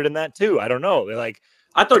included in that too? I don't know. Like,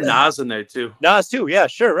 I thought Nas in there too. Nas too. Yeah,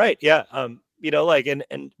 sure. Right. Yeah. Like,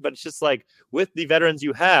 but it's just like with the veterans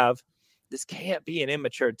you have, this can't be an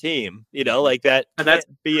immature team, like that. And that's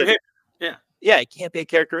it can't be a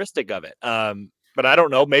characteristic of it. But I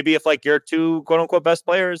don't know. Maybe if like your two quote unquote best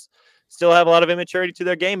players still have a lot of immaturity to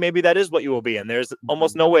their game, maybe that is what you will be. And there's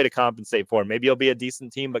almost no way to compensate for it. Maybe you'll be a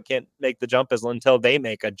decent team, but can't make the jump until they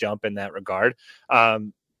make a jump in that regard.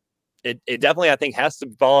 It definitely, I think, has to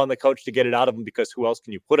fall on the coach to get it out of them, because who else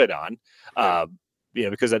can you put it on?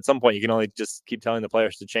 Because at some point you can only just keep telling the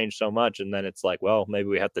players to change so much. And then it's like, well, maybe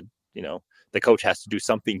we have to, the coach has to do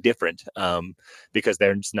something different because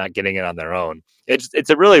they're just not getting it on their own. It's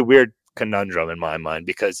a really weird conundrum in my mind,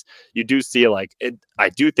 because you do see like it. I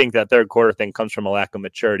do think that third quarter thing comes from a lack of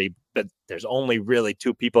maturity, but there's only really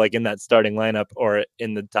two people like in that starting lineup or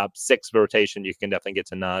in the top 6 rotation. You can definitely get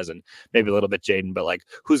to Nas and maybe a little bit Jaden, but like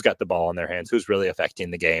who's got the ball in their hands, who's really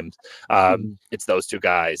affecting the game? It's those two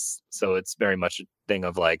guys. So it's very much a thing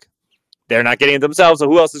of like they're not getting it themselves, so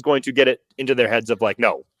who else is going to get it into their heads of like,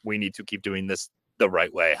 no, we need to keep doing this the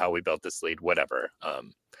right way, how we built this lead, whatever.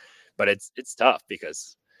 But it's tough,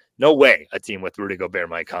 because no way a team with Rudy Gobert,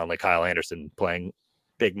 Mike Conley, Kyle Anderson playing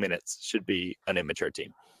big minutes should be an immature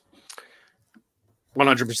team.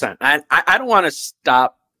 100%. I don't want to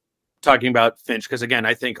stop talking about Finch, because again,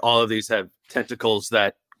 I think all of these have tentacles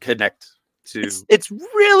that connect to. It's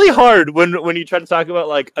really hard when you try to talk about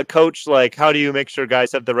like a coach, like how do you make sure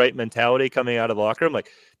guys have the right mentality coming out of the locker room? Like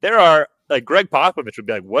there are like Greg Popovich would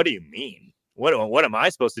be like, what do you mean? What am I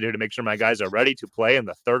supposed to do to make sure my guys are ready to play in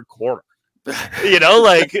the third quarter? And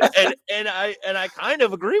I kind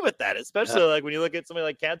of agree with that, especially like when you look at somebody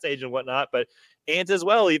like Cat's age and whatnot, but Ant as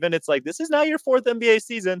well. Even it's like, this is now your 4th NBA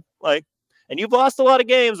season, like, and you've lost a lot of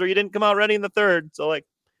games where you didn't come out ready in the third. So like,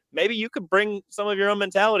 maybe you could bring some of your own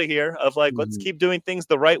mentality here of like, let's keep doing things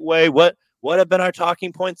the right way. What have been our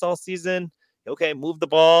talking points all season? Okay, move the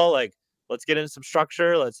ball. Like, let's get into some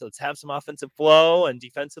structure. Let's have some offensive flow, and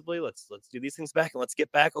defensively, let's do these things back, and let's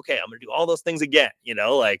get back. Okay, I'm gonna do all those things again.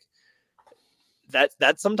 Like.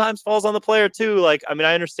 That sometimes falls on the player too. Like, I mean,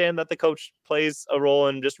 I understand that the coach plays a role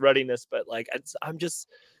in just readiness, but like, I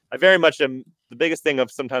very much am. The biggest thing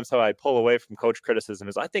of sometimes how I pull away from coach criticism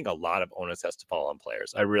is I think a lot of onus has to fall on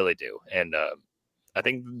players. I really do. And I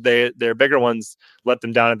think their bigger ones let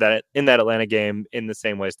them down in that Atlanta game in the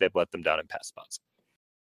same ways they've let them down in past spots.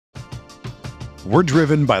 We're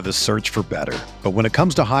driven by the search for better. But when it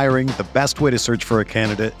comes to hiring, the best way to search for a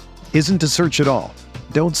candidate isn't to search at all.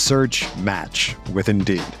 Don't search, match with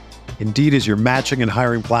Indeed. Indeed is your matching and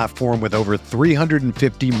hiring platform with over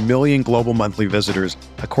 350 million global monthly visitors,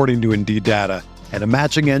 according to Indeed data, and a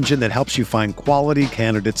matching engine that helps you find quality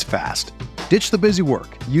candidates fast. Ditch the busy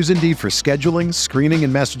work. Use Indeed for scheduling, screening,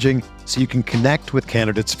 and messaging so you can connect with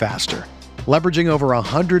candidates faster. Leveraging over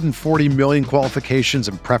 140 million qualifications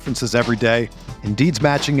and preferences every day, Indeed's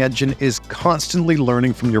matching engine is constantly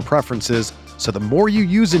learning from your preferences, so the more you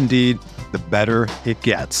use Indeed, the better it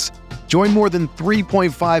gets. Join more than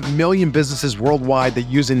 3.5 million businesses worldwide that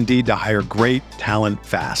use Indeed to hire great talent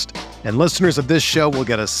fast. And listeners of this show will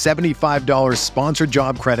get a $75 sponsored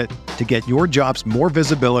job credit to get your jobs more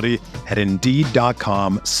visibility at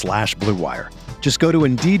Indeed.com/Blue Wire. Just go to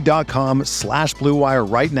Indeed.com/Blue Wire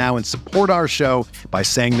right now and support our show by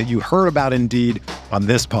saying that you heard about Indeed on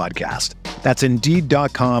this podcast. That's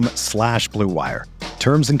Indeed.com/Blue Wire.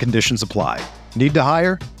 Terms and conditions apply. Need to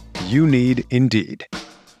hire? You need Indeed.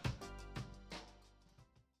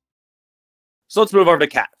 So let's move over to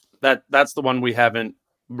Cat. That's the one we haven't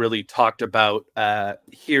really talked about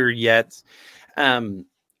here yet.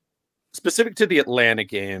 Specific to the Atlanta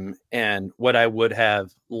game and what I would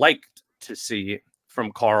have liked to see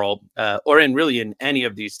from Carl, or in any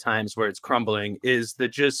of these times where it's crumbling, is the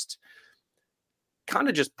just kind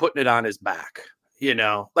of just putting it on his back,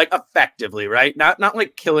 like effectively, right? Not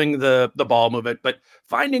like killing the ball movement, but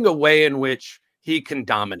finding a way in which he can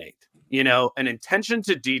dominate, an intention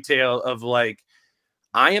to detail of like,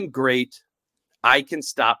 I am great. I can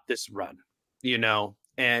stop this run,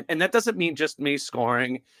 and that doesn't mean just me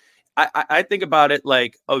scoring. I think about it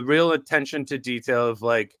like a real attention to detail of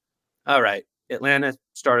like, all right, Atlanta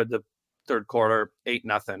started the third quarter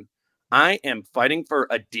 8-0. I am fighting for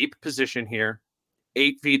a deep position here,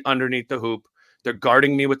 8 feet underneath the hoop. They're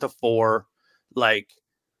guarding me with the 4. Like,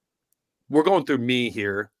 we're going through me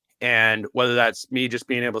here. And whether that's me just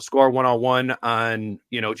being able to score one-on-one on,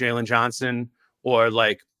 Jalen Johnson, or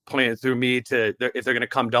like playing through me if they're going to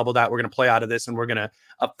come double that, we're going to play out of this and we're going to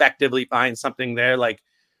effectively find something there. Like,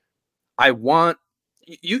 I want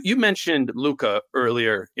you mentioned Luka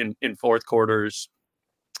earlier in fourth quarters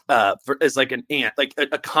as like an ant, like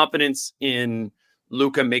a confidence in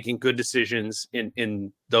Luka making good decisions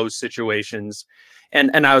in those situations.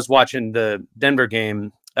 And I was watching the Denver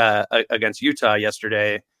game against Utah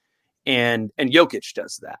yesterday, and Jokic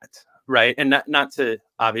does that, right? And not to,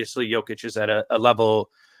 obviously Jokic is at a level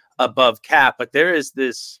above Cap, but there is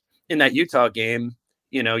this in that Utah game,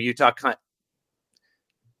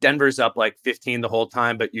 Denver's up like 15 the whole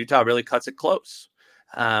time, but Utah really cuts it close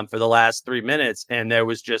for the last 3 minutes. And there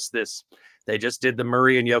was just this, they just did the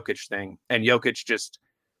Murray and Jokic thing, and Jokic just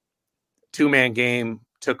 2-man game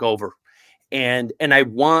took over. And I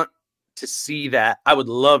want to see that. I would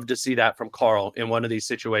love to see that from Karl in one of these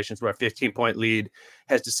situations where a 15-point lead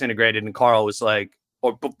has disintegrated and Karl was like,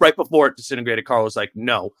 or right before it disintegrated, Karl was like,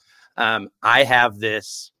 no, I have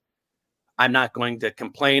this. I'm not going to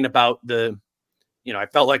complain about I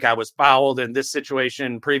felt like I was fouled in this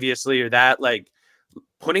situation previously or that, like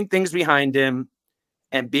putting things behind him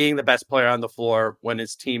and being the best player on the floor when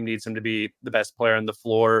his team needs him to be the best player on the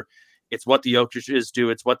floor. It's what the Jokic's do.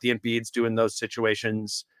 It's what the Embiids do in those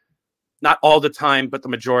situations. Not all the time, but the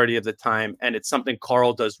majority of the time. And it's something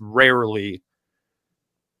Karl does rarely,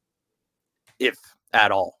 if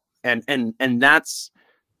at all. And that's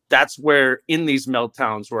where in these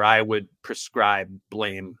meltdowns where I would prescribe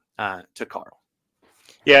blame to Karl.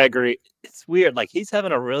 Yeah, I agree. It's weird. Like, he's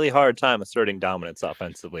having a really hard time asserting dominance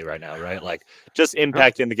offensively right now, right? Like, just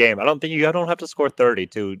impacting the game. I don't have to score 30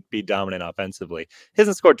 to be dominant offensively. He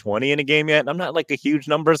hasn't scored 20 in a game yet. And I'm not like a huge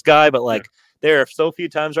numbers guy, but like there are so few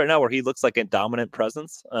times right now where he looks like a dominant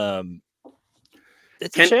presence.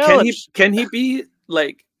 It's a challenge. Can he be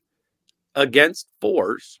like against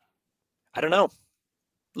 4s? I don't know.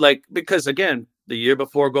 Like, because again, the year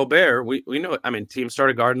before Gobert, we know it. I mean, teams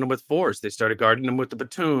started guarding him with 4s. They started guarding him with the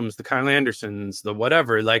Batums, the Kyle Andersons, the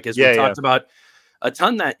whatever. Like, as we talked about a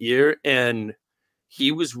ton that year, and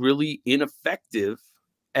he was really ineffective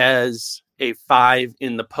as a 5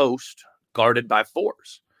 in the post guarded by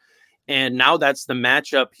 4s. And now that's the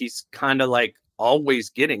matchup he's kind of like always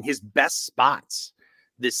getting. His best spots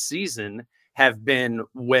this season have been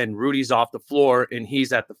when Rudy's off the floor and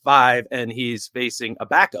he's at the 5 and he's facing a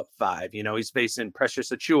backup 5. He's facing Precious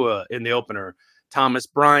Achiuwa in the opener, Thomas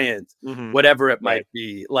Bryant, whatever it might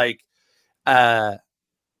be. Like,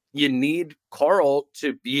 you need Karl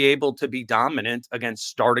to be able to be dominant against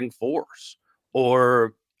starting 4s,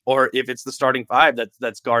 or if it's the starting 5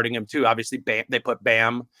 that's guarding him too. Obviously, they put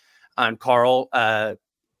Bam on Karl at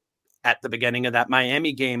the beginning of that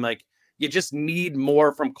Miami game. Like, you just need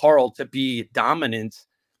more from Karl to be dominant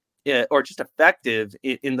or just effective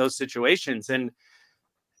in those situations. And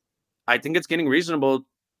I think it's getting reasonable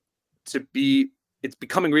it's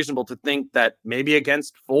becoming reasonable to think that maybe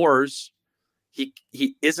against 4s, he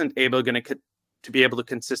isn't able to be able to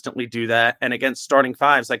consistently do that. And against starting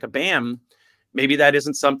 5s like a Bam, maybe that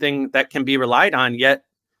isn't something that can be relied on yet.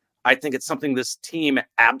 I think it's something this team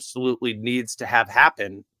absolutely needs to have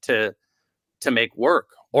happen to make work.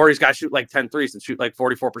 Or he's got to shoot like 10 threes and shoot like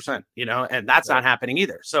 44%, and that's not happening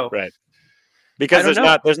either. So, right. Because there's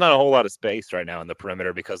not a whole lot of space right now in the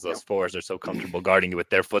perimeter because those 4s are so comfortable guarding you with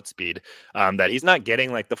their foot speed that he's not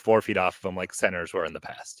getting like the 4 feet off of him like centers were in the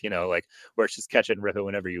past, like where it's just catch it and rip it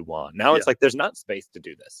whenever you want. Now it's like there's not space to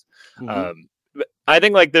do this. I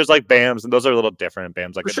think like there's like Bams, and those are a little different.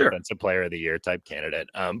 Bam's like defensive player of the year type candidate.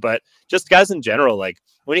 But just guys in general, like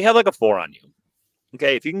when you have like a 4 on you,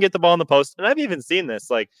 okay, if you can get the ball in the post, and I've even seen this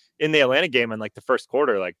like in the Atlanta game in like the first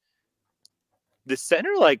quarter, like the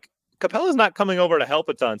center, like Capella's not coming over to help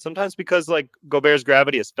a ton. Sometimes because like Gobert's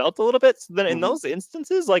gravity is felt a little bit. So then in those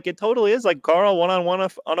instances, like it totally is like Karl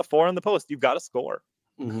 1-on-1 on a 4 in the post. You've got to score.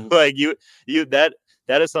 Like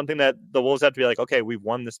that is something that the Wolves have to be like, okay, we've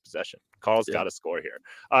won this possession. Karl's got to score here.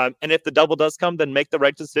 And if the double does come, then make the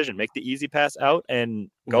right decision, make the easy pass out and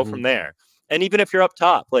go from there. And even if you're up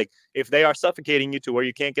top, like if they are suffocating you to where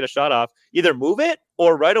you can't get a shot off, either move it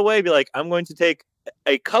or right away be like, I'm going to take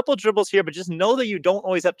a couple dribbles here, but just know that you don't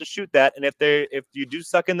always have to shoot that. And if you do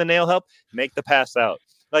suck in the nail help, make the pass out.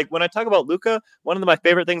 Like when I talk about Luka, one of my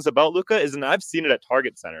favorite things about Luka is, and I've seen it at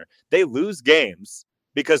Target Center, they lose games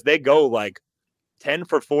because they go like 10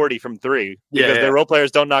 for 40 from 3 because their role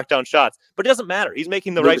players don't knock down shots. But it doesn't matter. He's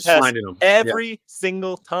making the right pass every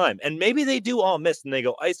single time. And maybe they do all miss and they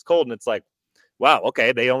go ice cold. And it's like, wow,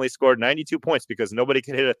 okay, they only scored 92 points because nobody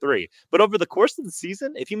can hit a 3. But over the course of the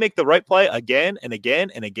season, if you make the right play again and again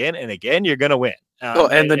and again and again, you're going to win.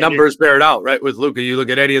 And the numbers bear it out, right? With Luka, you look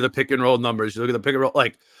at any of the pick and roll numbers, you look at the pick and roll,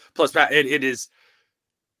 like plus it is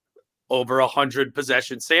over 100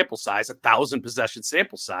 possession sample size, 1,000 possession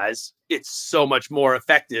sample size. It's so much more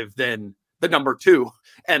effective than the number 2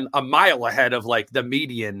 and a mile ahead of like the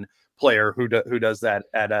median player who does that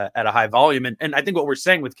at a high volume. And I think what we're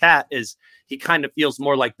saying with Cat is he kind of feels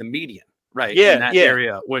more like the median, right? Yeah, in that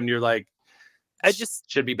area when you're like, I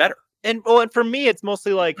just should be better. And for me, it's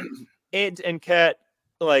mostly like Ant and Cat,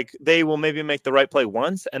 like they will maybe make the right play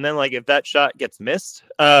once, and then like if that shot gets missed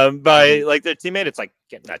by like their teammate, it's like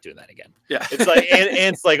not doing that again. Yeah, it's like and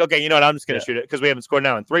it's like, okay, you know what, I'm just gonna shoot it because we haven't scored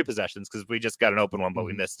now in 3 possessions because we just got an open one but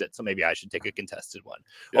we missed it, so maybe I should take a contested one.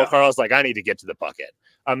 Or Carl's like, I need to get to the bucket.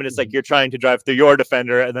 And it's like you're trying to drive through your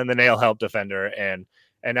defender and then the nail help defender, and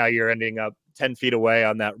now you're ending up 10 feet away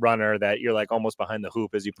on that runner that you're like almost behind the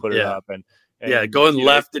hoop as you put it up and going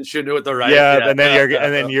left and shooting it with the right. And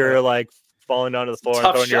then you're like falling down to the floor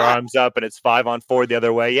and throwing your arms up, and it's 5-on-4 the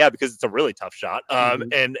other way. Yeah, because it's a really tough shot.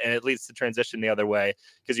 And it leads to transition the other way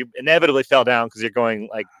because you inevitably fell down because you're going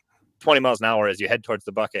like 20 miles an hour as you head towards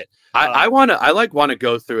the bucket. I want to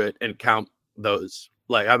go through it and count those.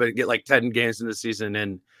 Like I'm gonna get like 10 games in the season,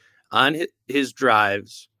 and on his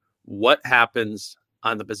drives, what happens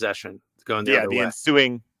on the possession going the other way?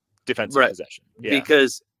 Ensuing defensive possession. Yeah.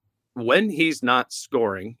 Because when he's not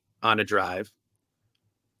scoring on a drive,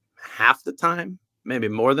 half the time, maybe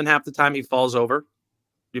more than half the time, he falls over.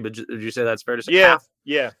 Would you say that's fair to say? Yeah. Half?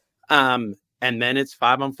 Yeah. And then it's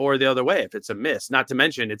 5-on-4 the other way if it's a miss. Not to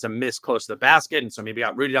mention it's a miss close to the basket, and so maybe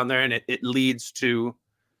got Rudy down there, and it leads to.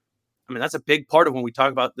 I mean, that's a big part of when we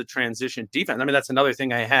talk about the transition defense. I mean, that's another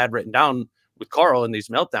thing I had written down with Carl in these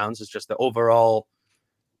meltdowns is just the overall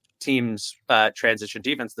team's transition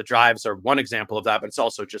defense. The drives are one example of that, but it's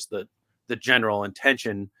also just the general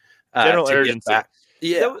intention, general urgency. Back.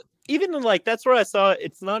 Yeah. Even like that's where I saw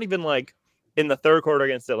it's not even like in the third quarter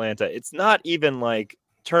against Atlanta. It's not even like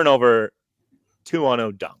turnover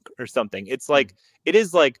 2-on-0 dunk or something. It's like it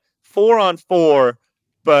is like 4-on-4,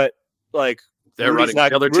 but like they're Rudy's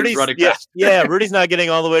running. The other team's running fast. Rudy's not getting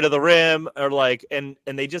all the way to the rim, or like, and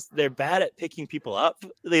they're bad at picking people up.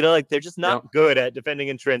 They like they're just not good at defending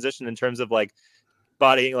in transition in terms of like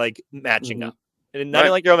body like matching up, and not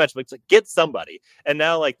even like your own match, but it's like get somebody. And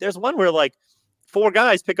now like there's one where like 4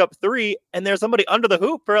 guys pick up 3, and there's somebody under the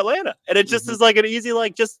hoop for Atlanta, and it just is like an easy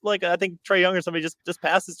like just like I think Trae Young or somebody just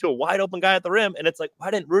passes to a wide open guy at the rim, and it's like why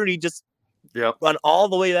didn't Rudy just run all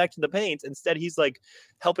the way back to the paint? Instead, he's like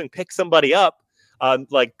helping pick somebody up.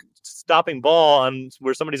 Like stopping ball on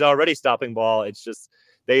where somebody's already stopping ball. It's just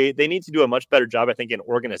they need to do a much better job, I think, in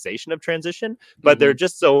organization of transition. But they're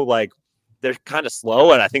just so like they're kind of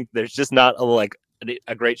slow, and I think there's just not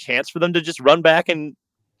a great chance for them to just run back and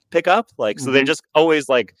pick up. Like so, they're just always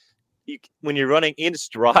like when you're running in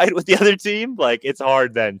stride with the other team, like it's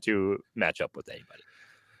hard then to match up with anybody.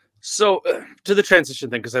 So to the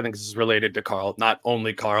transition thing, because I think this is related to Carl, not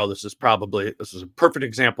only Carl. This is a perfect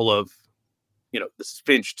example of. This is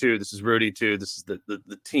Finch too. This is Rudy too. This is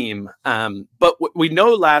the team. But we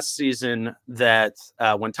know last season that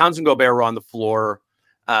when Towns and Gobert were on the floor,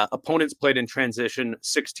 opponents played in transition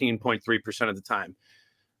 16.3% of the time.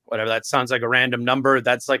 Whatever that sounds like a random number.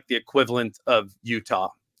 That's like the equivalent of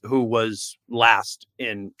Utah, who was last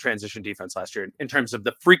in transition defense last year in terms of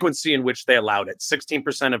the frequency in which they allowed it.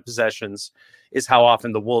 16% of possessions is how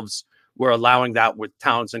often the Wolves were allowing that with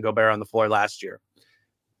Towns and Gobert on the floor last year.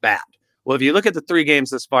 Bad. Well, if you look at the 3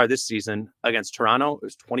 games thus far this season against Toronto, it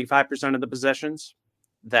was 25% of the possessions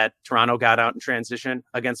that Toronto got out in transition.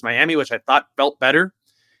 Against Miami, which I thought felt better.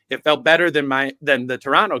 It felt better than the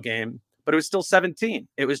Toronto game, but it was still 17.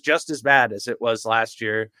 It was just as bad as it was last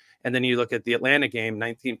year. And then you look at the Atlanta game,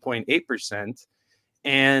 19.8%.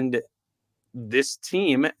 And this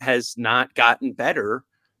team has not gotten better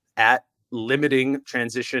at limiting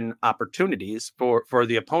transition opportunities for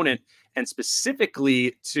the opponent, and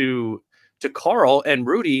specifically to Carl and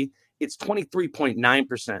Rudy, it's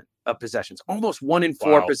 23.9% of possessions, almost 1 in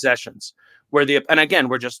 4 possessions. And again,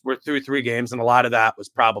 we're through 3 games, and a lot of that was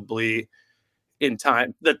probably in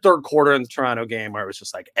time. The third quarter in the Toronto game, where it was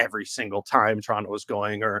just like every single time Toronto was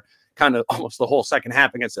going, or kind of almost the whole second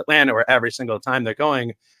half against Atlanta, where every single time they're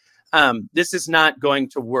going. This is not going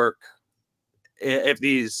to work if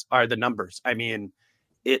these are the numbers. I mean,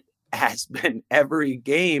 it has been every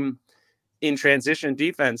game. in transition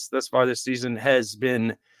defense thus far this season has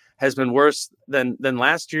been worse than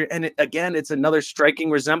last year. And it's another striking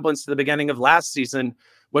resemblance to the beginning of last season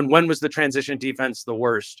when was the transition defense the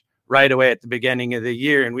worst? Right away at the beginning of the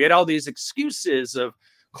year. And we had all these excuses of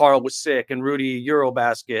Carl was sick and Rudy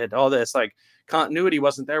Eurobasket, all this, like continuity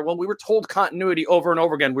wasn't there. Well, we were told continuity over and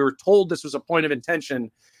over again. We were told this was a point of intention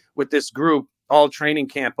with this group all training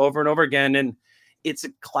camp over and over again. And it's a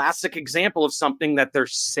classic example of something that they're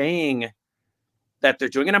saying that they're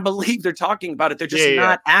doing. And I believe they're talking about it. They're just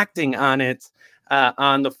not acting on it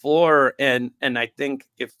on the floor. And I think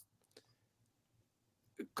if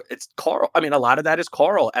it's Carl, I mean, a lot of that is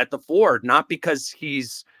Carl at the floor, not because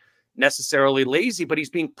he's necessarily lazy, but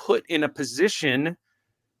he's being put in a position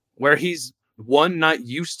where he's not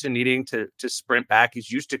used to needing to sprint back.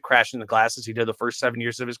 He's used to crashing the glasses. He did the first 7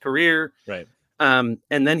 years of his career. Right. And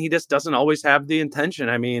then he just doesn't always have the intention.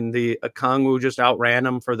 I mean, the Okongwu just outran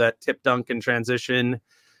him for that tip dunk in transition.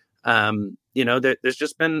 There's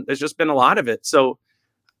just been a lot of it. So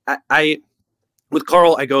I with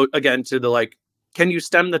Carl, I go again to the, like, can you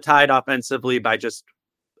stem the tide offensively by just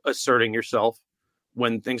asserting yourself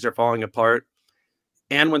when things are falling apart?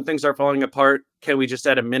 And when things are falling apart, can we just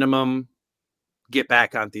at a minimum get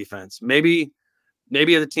back on defense? Maybe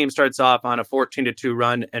the team starts off on a 14-2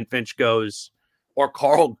 run and Finch goes, or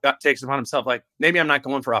Carl takes it upon himself, like, maybe I'm not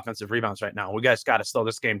going for offensive rebounds right now. We guys got to slow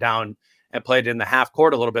this game down and play it in the half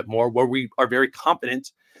court a little bit more, where we are very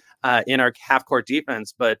confident in our half court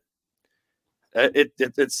defense. But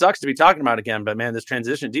it sucks to be talking about it again, but man, this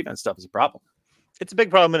transition defense stuff is a problem. It's a big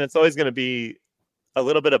problem, and it's always going to be a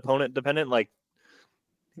little bit opponent dependent. Like,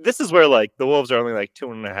 this is where, like, the Wolves are only like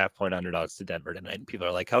 2.5 point underdogs to Denver tonight, and people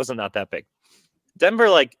are like, how is it not that big? Denver,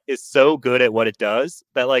 like, is so good at what it does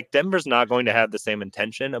that, like, Denver's not going to have the same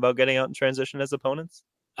intention about getting out in transition as opponents.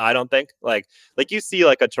 I don't think. Like you see,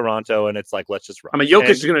 like, a Toronto, and it's like, let's just run. I mean, Jokic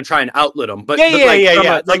is going to try and outlet them, but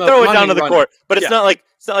Like, throw it down to the court, but it's not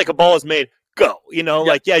like a ball is made. Go,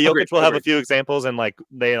 Jokic will have a few examples, and like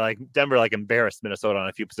Denver like embarrassed Minnesota on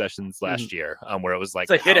a few possessions last year, where it was like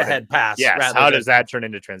it's a hit ahead pass. Yes, how does that turn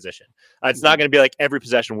into transition? It's not going to be like every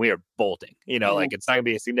possession we are bolting. Like, it's not going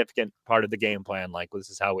to be a significant part of the game plan. Like, this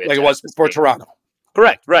is how we like it was for Toronto.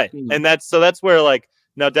 Correct, right? And that's where, like,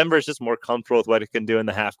 now Denver is just more comfortable with what it can do in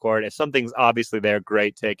the half court. If something's obviously there,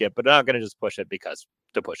 great, take it, but they're not going to just push it because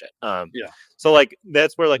to push it. So, like,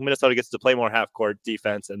 that's where, like, Minnesota gets to play more half court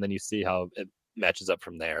defense, and then you see how it matches up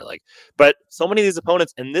from there. Like, but so many of these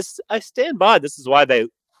opponents, and this, I stand by, this is why they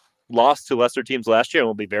lost to lesser teams last year and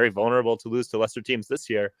will be very vulnerable to lose to lesser teams this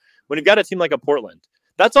year. When you've got a team like a Portland,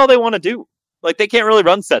 that's all they want to do. Like, they can't really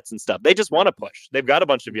run sets and stuff. They just want to push. They've got a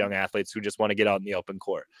bunch of young athletes who just want to get out in the open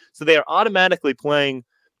court. So they are automatically playing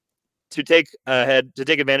to take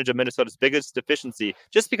advantage of Minnesota's biggest deficiency,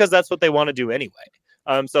 just because that's what they want to do anyway.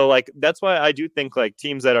 So, like, that's why I do think, like,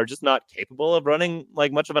 teams that are just not capable of running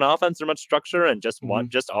like much of an offense or much structure and just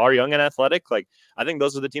are young and athletic, like, I think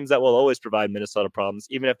those are the teams that will always provide Minnesota problems,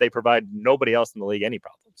 even if they provide nobody else in the league any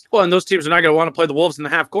problems. Well, and those teams are not going to want to play the Wolves in the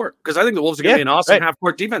half court, because I think the Wolves are going to be an awesome half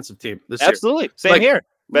court defensive team this year. Absolutely. Same here.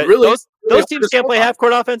 But really, those teams can't play half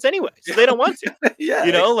court offense anyway, so they don't want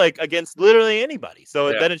to. Like, against literally anybody.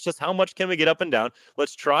 So then it's just, how much can we get up and down?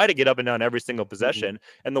 Let's try to get up and down every single possession.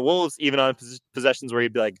 And the Wolves, even on possessions where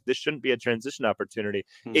you'd be like, this shouldn't be a transition opportunity,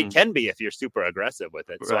 it can be if you're super aggressive with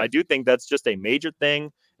it. Right. So I do think that's just a major thing,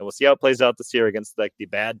 and we'll see how it plays out this year against, like, the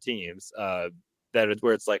bad teams.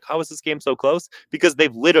 Where it's like, how is this game so close? Because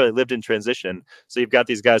they've literally lived in transition. So you've got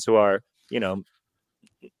these guys who are,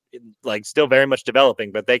 like, still very much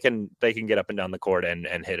developing, but they can get up and down the court and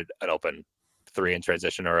hit an open three in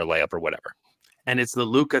transition or a layup or whatever. And it's the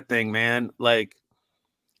Luka thing, man. Like,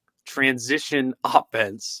 transition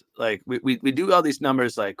offense. Like, we do all these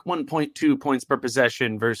numbers, like 1.2 points per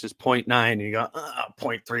possession versus 0.9, and you go,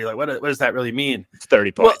 0.3. Like, what does that really mean? It's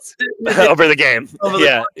 30 points over the game. Over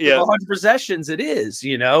the 100 possessions, it is,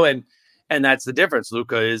 and that's the difference.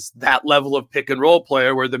 Luka is that level of pick and roll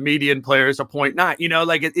player where the median player is a 0.9.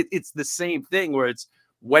 Like, it's the same thing where it's,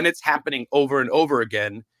 when it's happening over and over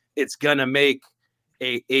again, it's going to make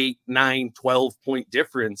a 8, 9, 12 point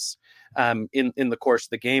difference in the course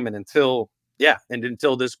of the game. And until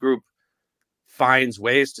this group finds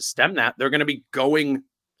ways to stem that, they're going to be going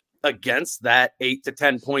against that 8 to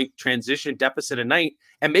 10 point transition deficit a night,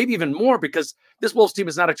 and maybe even more, because this Wolves team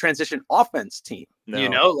is not a transition offense team.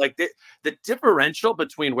 No. Like, the differential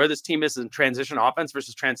between where this team is in transition offense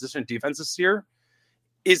versus transition defense this year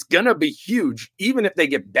is going to be huge, even if they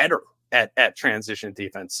get better at transition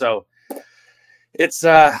defense. So It's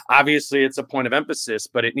obviously it's a point of emphasis,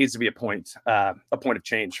 but it needs to be a point of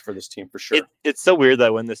change for this team for sure. It's so weird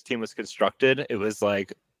that when this team was constructed, it was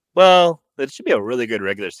like, well, it should be a really good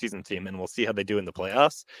regular season team, and we'll see how they do in the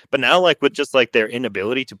playoffs. But now, like with just like their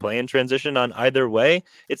inability to play in transition on either way,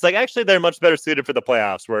 it's like actually they're much better suited for the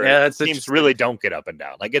playoffs, where teams really don't get up and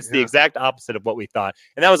down. Like it's the exact opposite of what we thought,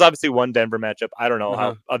 and that was obviously one Denver matchup. I don't know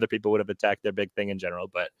how other people would have attacked their big thing in general,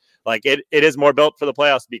 but like it is more built for the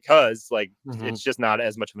playoffs because like it's just not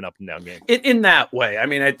as much of an up and down game. In that way, I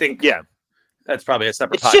mean, I think that's probably a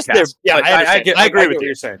separate podcast. Just I agree with what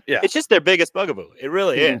you're saying. Yeah, it's just their biggest bugaboo. It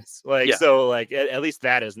really is. Like so, like at least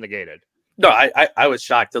that is negated. No, I was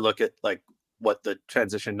shocked to look at like what the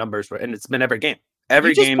transition numbers were, and it's been every game.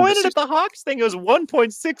 Every game. You just pointed at the Hawks thing. It was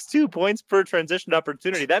 1.62 points per transition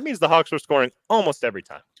opportunity. That means the Hawks were scoring almost every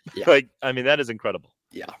time. Yeah. Like, I mean, that is incredible.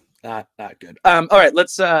 Yeah, not good. All right,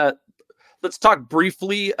 let's talk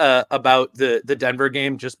briefly about the Denver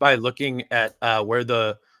game just by looking at where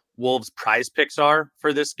the Wolves prize picks are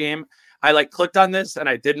for this game. I like clicked on this and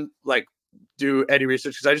I didn't like do any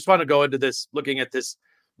research because I just want to go into this looking at this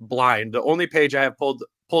blind. The only page I have pulled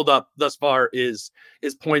up thus far is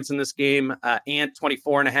points in this game. Ant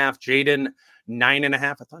 24.5, Jaden 9.5.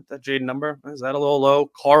 I thought that Jaden number is that a little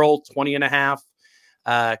low. Carl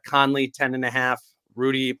 20.5, Conley 10.5,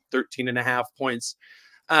 Rudy 13.5 points.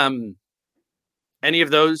 Any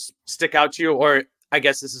of those stick out to you? Or I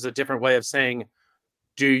guess this is a different way of saying,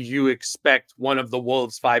 do you expect one of the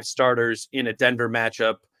Wolves 5 starters in a Denver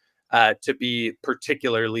matchup to be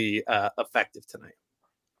particularly effective tonight?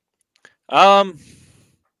 Well,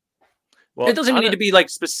 it doesn't need to be like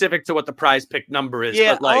specific to what the prize pick number is.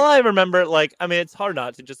 Yeah, but like, all I remember, like, I mean, it's hard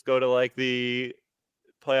not to just go to like the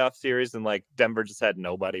playoff series and like Denver just had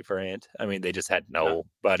nobody for Ant. I mean, they just had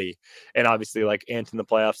nobody. And obviously, like Ant in the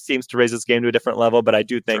playoffs seems to raise his game to a different level. But I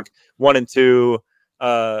do think 1 and 2,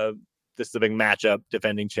 this is a big matchup,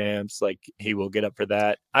 defending champs. Like he will get up for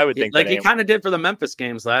that. I would think like he kind of did for the Memphis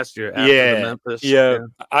games last year. After the Memphis, yeah.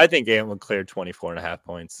 I think Ant would clear 24.5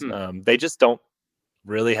 points. They just don't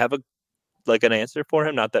really have an answer for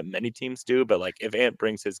him. Not that many teams do, but like if Ant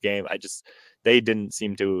brings his game, they didn't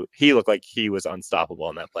seem to. He looked like he was unstoppable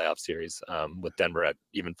in that playoff series with Denver at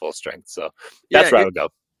even full strength. So that's where I would go.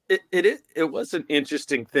 It was an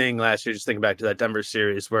interesting thing last year. Just thinking back to that Denver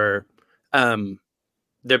series where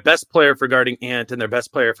their best player for guarding Ant and their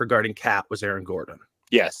best player for guarding Cat was Aaron Gordon.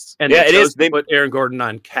 Yes. And it is. They put Aaron Gordon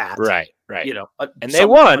on Cat. Right. You know, and they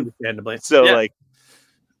won. Understandably. So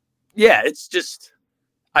it's just,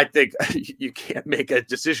 I think you can't make a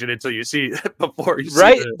decision until you see before you see.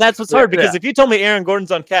 Right. That's what's hard because if you told me Aaron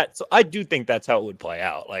Gordon's on Cat, so I do think that's how it would play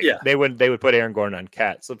out. Like they would put Aaron Gordon on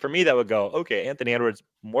Cat. So for me, that would go, okay, Anthony Edwards,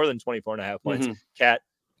 more than 24.5 points. Cat,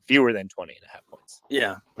 fewer than 20.5 points.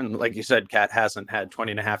 Yeah. And like you said, Cat hasn't had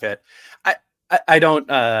 20.5 yet. I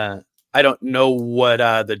don't know what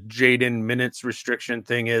the Jaden minutes restriction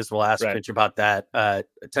thing is. We'll ask Mitch about that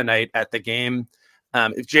tonight at the game.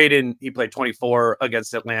 If Jaden, he played 24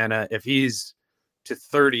 against Atlanta. If he's to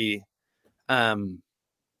 30, I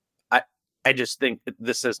just think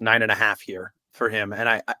this is 9.5 here for him.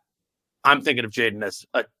 And I'm thinking of Jaden as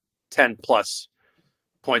a 10 plus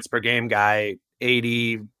points per game guy,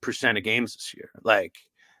 80% of games this year. Like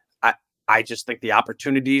I just think the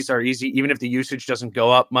opportunities are easy, even if the usage doesn't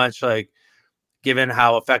go up much, like given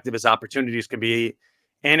how effective his opportunities can be.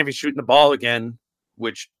 And if he's shooting the ball again,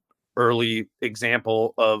 which early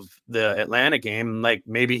example of the Atlanta game, like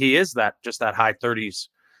maybe he is that high 30s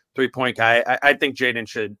 3-point guy. I think Jaden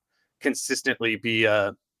should consistently be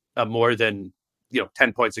a more than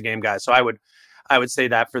 10 points a game guy. So I would say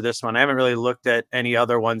that for this one. I haven't really looked at any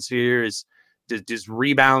other ones here. Does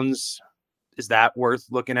rebounds, is that worth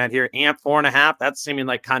looking at here? Ant 4.5, that's seeming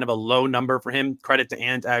like kind of a low number for him. Credit to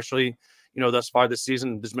Ant, actually, thus far this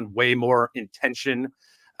season, there's been way more intention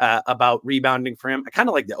about rebounding for him. I kind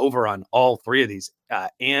of like the over on all three of these.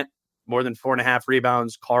 Ant, more than 4.5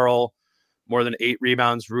 rebounds. Carl, more than 8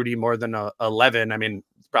 rebounds. Rudy, more than 11. I mean,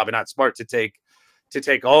 it's probably not smart to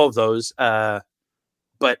take all of those.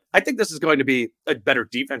 But I think this is going to be a better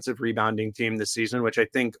defensive rebounding team this season, which I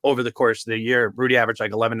think over the course of the year, Rudy averaged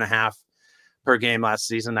like 11.5 per game last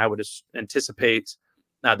season. I would anticipate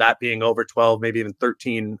that being over 12, maybe even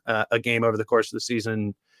 13 a game over the course of the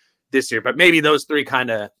season this year. But maybe those three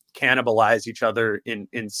kind of cannibalize each other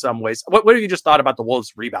in some ways. What have you just thought about the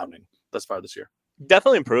Wolves rebounding thus far this year?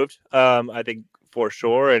 Definitely improved. I think for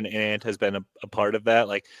sure. And Ant has been a part of that.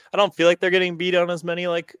 Like, I don't feel like they're getting beat on as many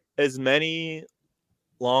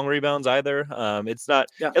long rebounds either. It's not,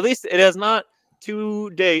 at least it has not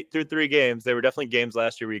through 3 games, there were definitely games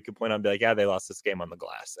last year where you could point out and be like, yeah, they lost this game on the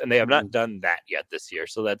glass, and they have not done that yet this year.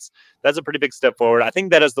 So that's a pretty big step forward. I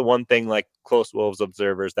think that is the one thing, like close Wolves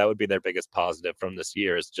observers, that would be their biggest positive from this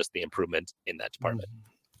year, is just the improvement in that department.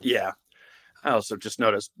 Yeah. I also just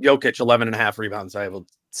noticed Jokic 11.5 rebounds. I will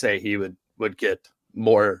say he would get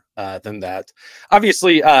more than that.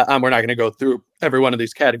 Obviously, we're not going to go through every one of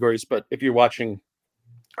these categories, but if you're watching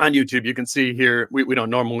on YouTube, you can see here, we don't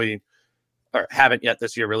normally, or haven't yet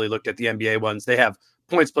this year, really looked at the NBA ones. They have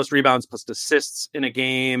points plus rebounds plus assists in a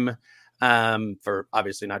game, for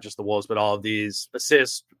obviously not just the Wolves, but all of these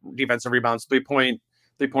assists, defensive rebounds,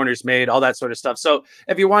 three-pointers made, all that sort of stuff. So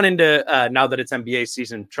if you're wanting to, now that it's NBA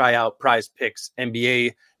season, try out Prize Picks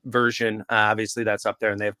NBA version. Obviously that's up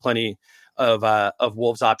there, and they have plenty of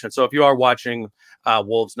Wolves options. So if you are watching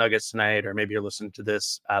Wolves Nuggets tonight, or maybe you're listening to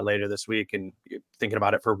this later this week and you're thinking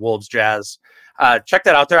about it for Wolves Jazz, check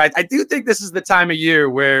that out there. I do think this is the time of year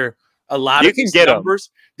where a lot of these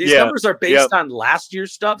numbers are based on last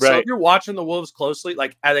year's stuff. Right. So if you're watching the Wolves closely,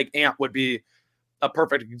 like I think Ant would be a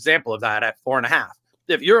perfect example of that at 4.5.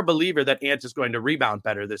 If you're a believer that Ant is going to rebound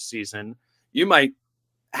better this season, you might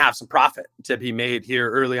have some profit to be made here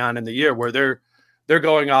early on in the year, where they're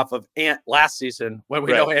going off of Ant last season, when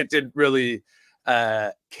we know Ant didn't really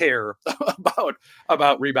care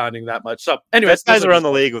about rebounding that much. So anyway, guys around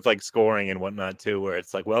the league with like scoring and whatnot too, where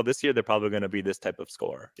it's like, well, this year they're probably going to be this type of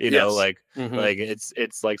score, know, like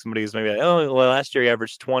it's like somebody who's maybe like, oh, well, last year he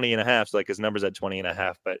averaged 20.5, so like his numbers at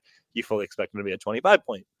 20.5, but you fully expect him to be a 25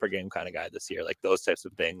 point per game kind of guy this year, like those types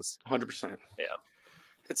of things. 100%. Yeah,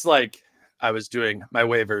 it's like I was doing my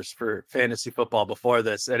waivers for fantasy football before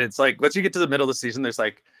this, and it's like once you get to the middle of the season, there's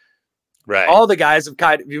like all the guys have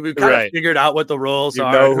we've kind of figured out what the roles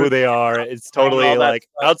are. You know who they are. It's totally like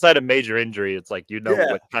outside of major injury, it's like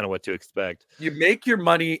what to expect. You make your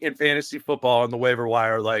money in fantasy football on the waiver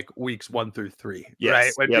wire like weeks 1 through 3,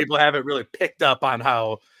 right? When people haven't really picked up on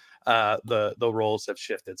how the roles have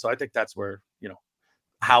shifted. So I think that's where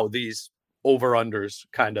how these over-unders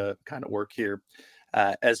kind of work here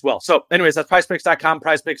as well. So anyways, that's prizepicks.com,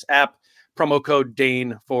 prizepicks app, promo code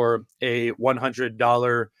Dane for a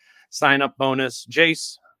 $100 sign-up bonus.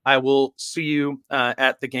 Jace, I will see you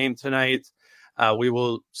at the game tonight. We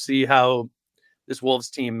will see how this Wolves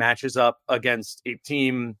team matches up against a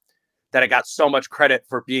team that I got so much credit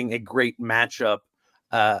for being a great matchup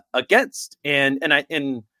against. And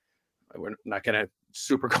we're not going to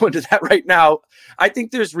super go into that right now. I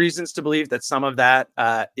think there's reasons to believe that some of that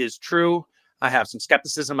is true. I have some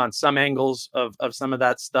skepticism on some angles of some of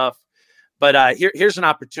that stuff. But here's an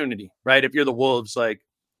opportunity, right? If you're the Wolves, like,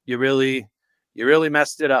 you really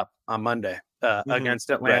messed it up on Monday against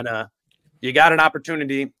Atlanta. Right. You got an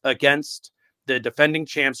opportunity against the defending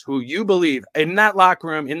champs, who you believe in that locker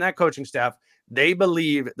room, in that coaching staff, they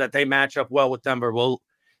believe that they match up well with Denver. Well,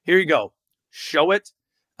 here you go. Show it.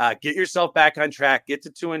 Get yourself back on track. Get to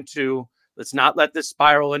 2-2. Let's not let this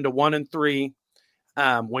spiral into 1-3.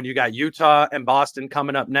 When you got Utah and Boston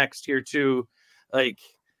coming up next here too, like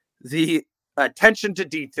the attention to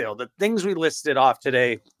detail, the things we listed off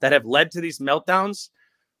today that have led to these meltdowns,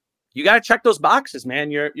 you got to check those boxes,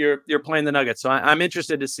 man. You're playing the Nuggets, so I'm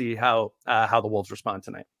interested to see how the Wolves respond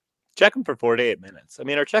tonight. Check them for 48 minutes. I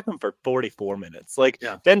mean, or check them for 44 minutes. Like,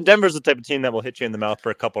 then Denver's the type of team that will hit you in the mouth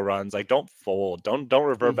for a couple runs. Like, don't fold. Don't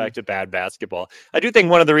revert back to bad basketball. I do think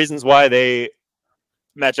one of the reasons why they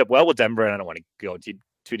match up well with Denver, and I don't want to go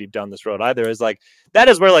too deep down this road either, is like that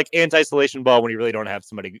is where like anti-isolation ball, when you really don't have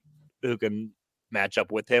somebody who can match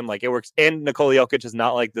up with him, like it works. And Nikola Jokic is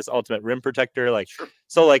not like this ultimate rim protector, like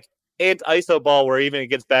so like anti-iso ball, where even it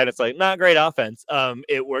gets bad, it's like not great offense.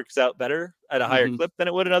 It works out better at a higher clip than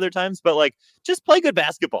it would at other times, but like just play good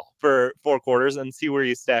basketball for 4 quarters and see where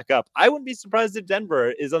you stack up. I wouldn't be surprised if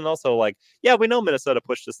Denver isn't also like, yeah, we know Minnesota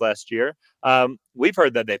pushed us last year. We've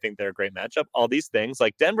heard that they think they're a great matchup. All these things,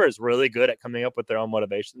 like Denver is really good at coming up with their own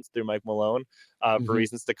motivations through Mike Malone for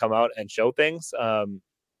reasons to come out and show things.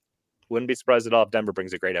 Wouldn't be surprised at all if Denver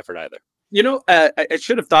brings a great effort either. I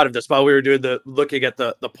should have thought of this while we were doing looking at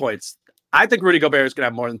the points. I think Rudy Gobert is going to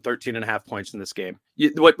have more than 13.5 points in this game.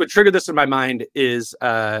 What triggered this in my mind is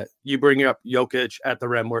you bring up Jokic at the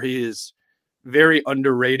rim, where he is very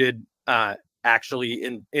underrated,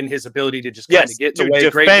 actually, in his ability to just kind of get in the way,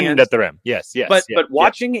 defend at the rim. Yes. But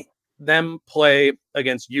watching them play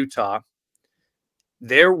against Utah,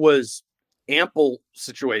 there was ample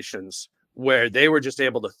situations where they were just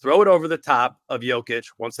able to throw it over the top of Jokic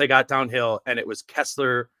once they got downhill, and it was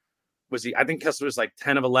Kessler. I think Kessler was like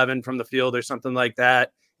 10 of 11 from the field or something like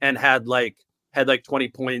that, and had like 20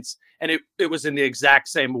 points. And it was in the exact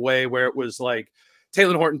same way, where it was like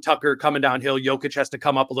Taylor Horton-Tucker coming downhill. Jokic has to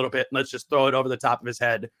come up a little bit, and let's just throw it over the top of his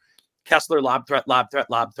head. Kessler, lob threat,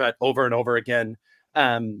 over and over again.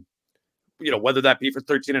 Whether that be for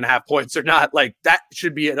 13.5 points or not, like that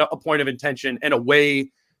should be a point of intention, and a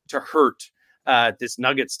way to hurt this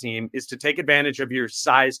Nuggets team is to take advantage of your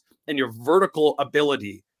size and your vertical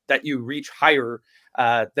ability that you reach higher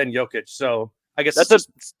than Jokic. So I guess that's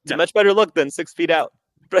a much better look than 6 feet out.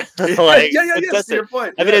 Like, yeah. That's your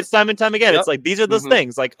point. I mean, it's time and time again. Yep. It's like, these are those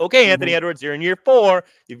things. Like, okay, Anthony Edwards, you're in year 4.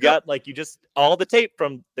 You've got all the tape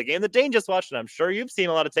from the game that Dane just watched, and I'm sure you've seen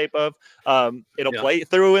a lot of tape of. It'll play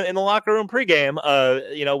through in the locker room pregame.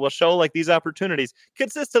 We'll show like these opportunities.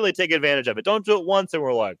 Consistently take advantage of it. Don't do it once and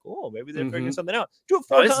we're like, oh, maybe they're figuring something out. Do it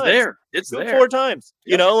 4 times. It's do there. It 4 times.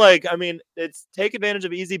 Yep. It's take advantage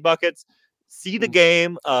of easy buckets, see the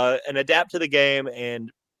game, and adapt to the game, and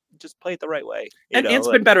just play it the right way. It's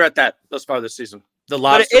been better at that thus far this season. The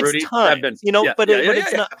lobs to Rudy have been, but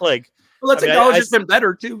it's not like. Well, let's acknowledge it's been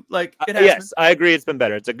better too. Like, yes, I agree, it's been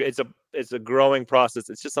better. It's a growing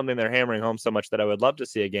process. It's just something they're hammering home so much that I would love to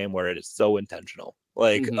see a game where it is so intentional,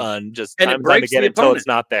 on just time again until it's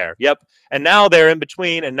not there. Yep. And now they're in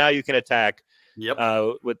between, and now you can attack. Yep.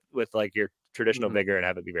 With like your traditional vigor and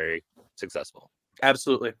have it be very successful.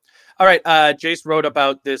 Absolutely. All right. Jace wrote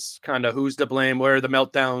about this kind of who's to blame, where are the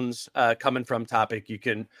meltdowns coming from topic. You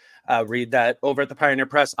can read that over at the Pioneer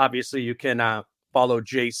Press. Obviously, you can follow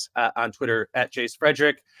Jace on Twitter at Jace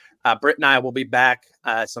Frederick. Britt and I will be back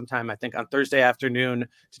sometime, I think, on Thursday afternoon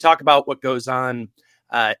to talk about what goes on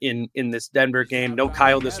in this Denver game. No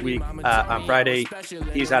Kyle this week. On Friday,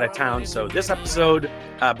 he's out of town. So this episode,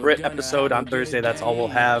 Britt episode on Thursday, that's all we'll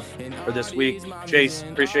have for this week. Jace,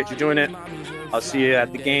 appreciate you doing it. I'll see you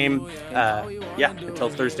at the game. Until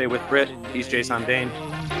Thursday with Britt. He's Jace, I'm Dane.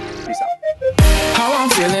 Peace out. How I'm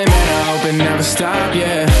feeling, man, I hope it never stop,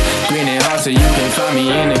 yeah. Green and hot so you can find me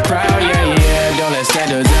in the crowd, yeah. Don't let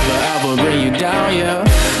standards ever bring you down, yeah.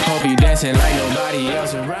 Hope you dancing like nobody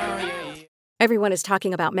else around, yeah. Everyone is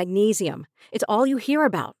talking about magnesium. It's all you hear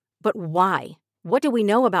about. But why? What do we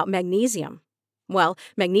know about magnesium? Well,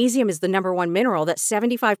 magnesium is the #1 mineral that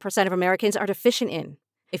 75% of Americans are deficient in.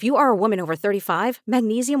 If you are a woman over 35,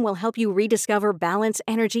 magnesium will help you rediscover balance,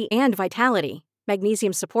 energy, and vitality.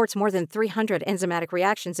 Magnesium supports more than 300 enzymatic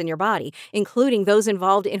reactions in your body, including those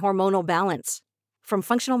involved in hormonal balance. From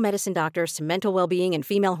functional medicine doctors to mental well-being and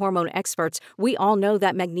female hormone experts, we all know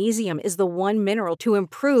that magnesium is the one mineral to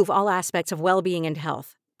improve all aspects of well-being and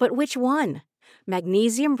health. But which one?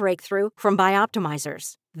 Magnesium Breakthrough from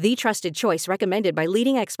Bioptimizers, the trusted choice recommended by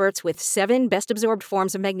leading experts with 7 best-absorbed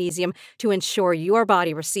forms of magnesium to ensure your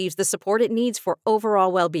body receives the support it needs for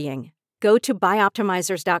overall well-being. Go to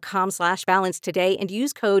bioptimizers.com/balance today and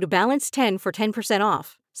use code BALANCE10 for 10%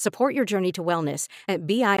 off. Support your journey to wellness at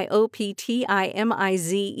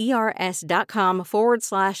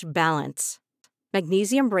bioptimizers.com/balance.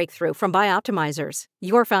 Magnesium Breakthrough from Bioptimizers,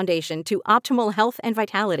 your foundation to optimal health and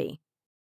vitality.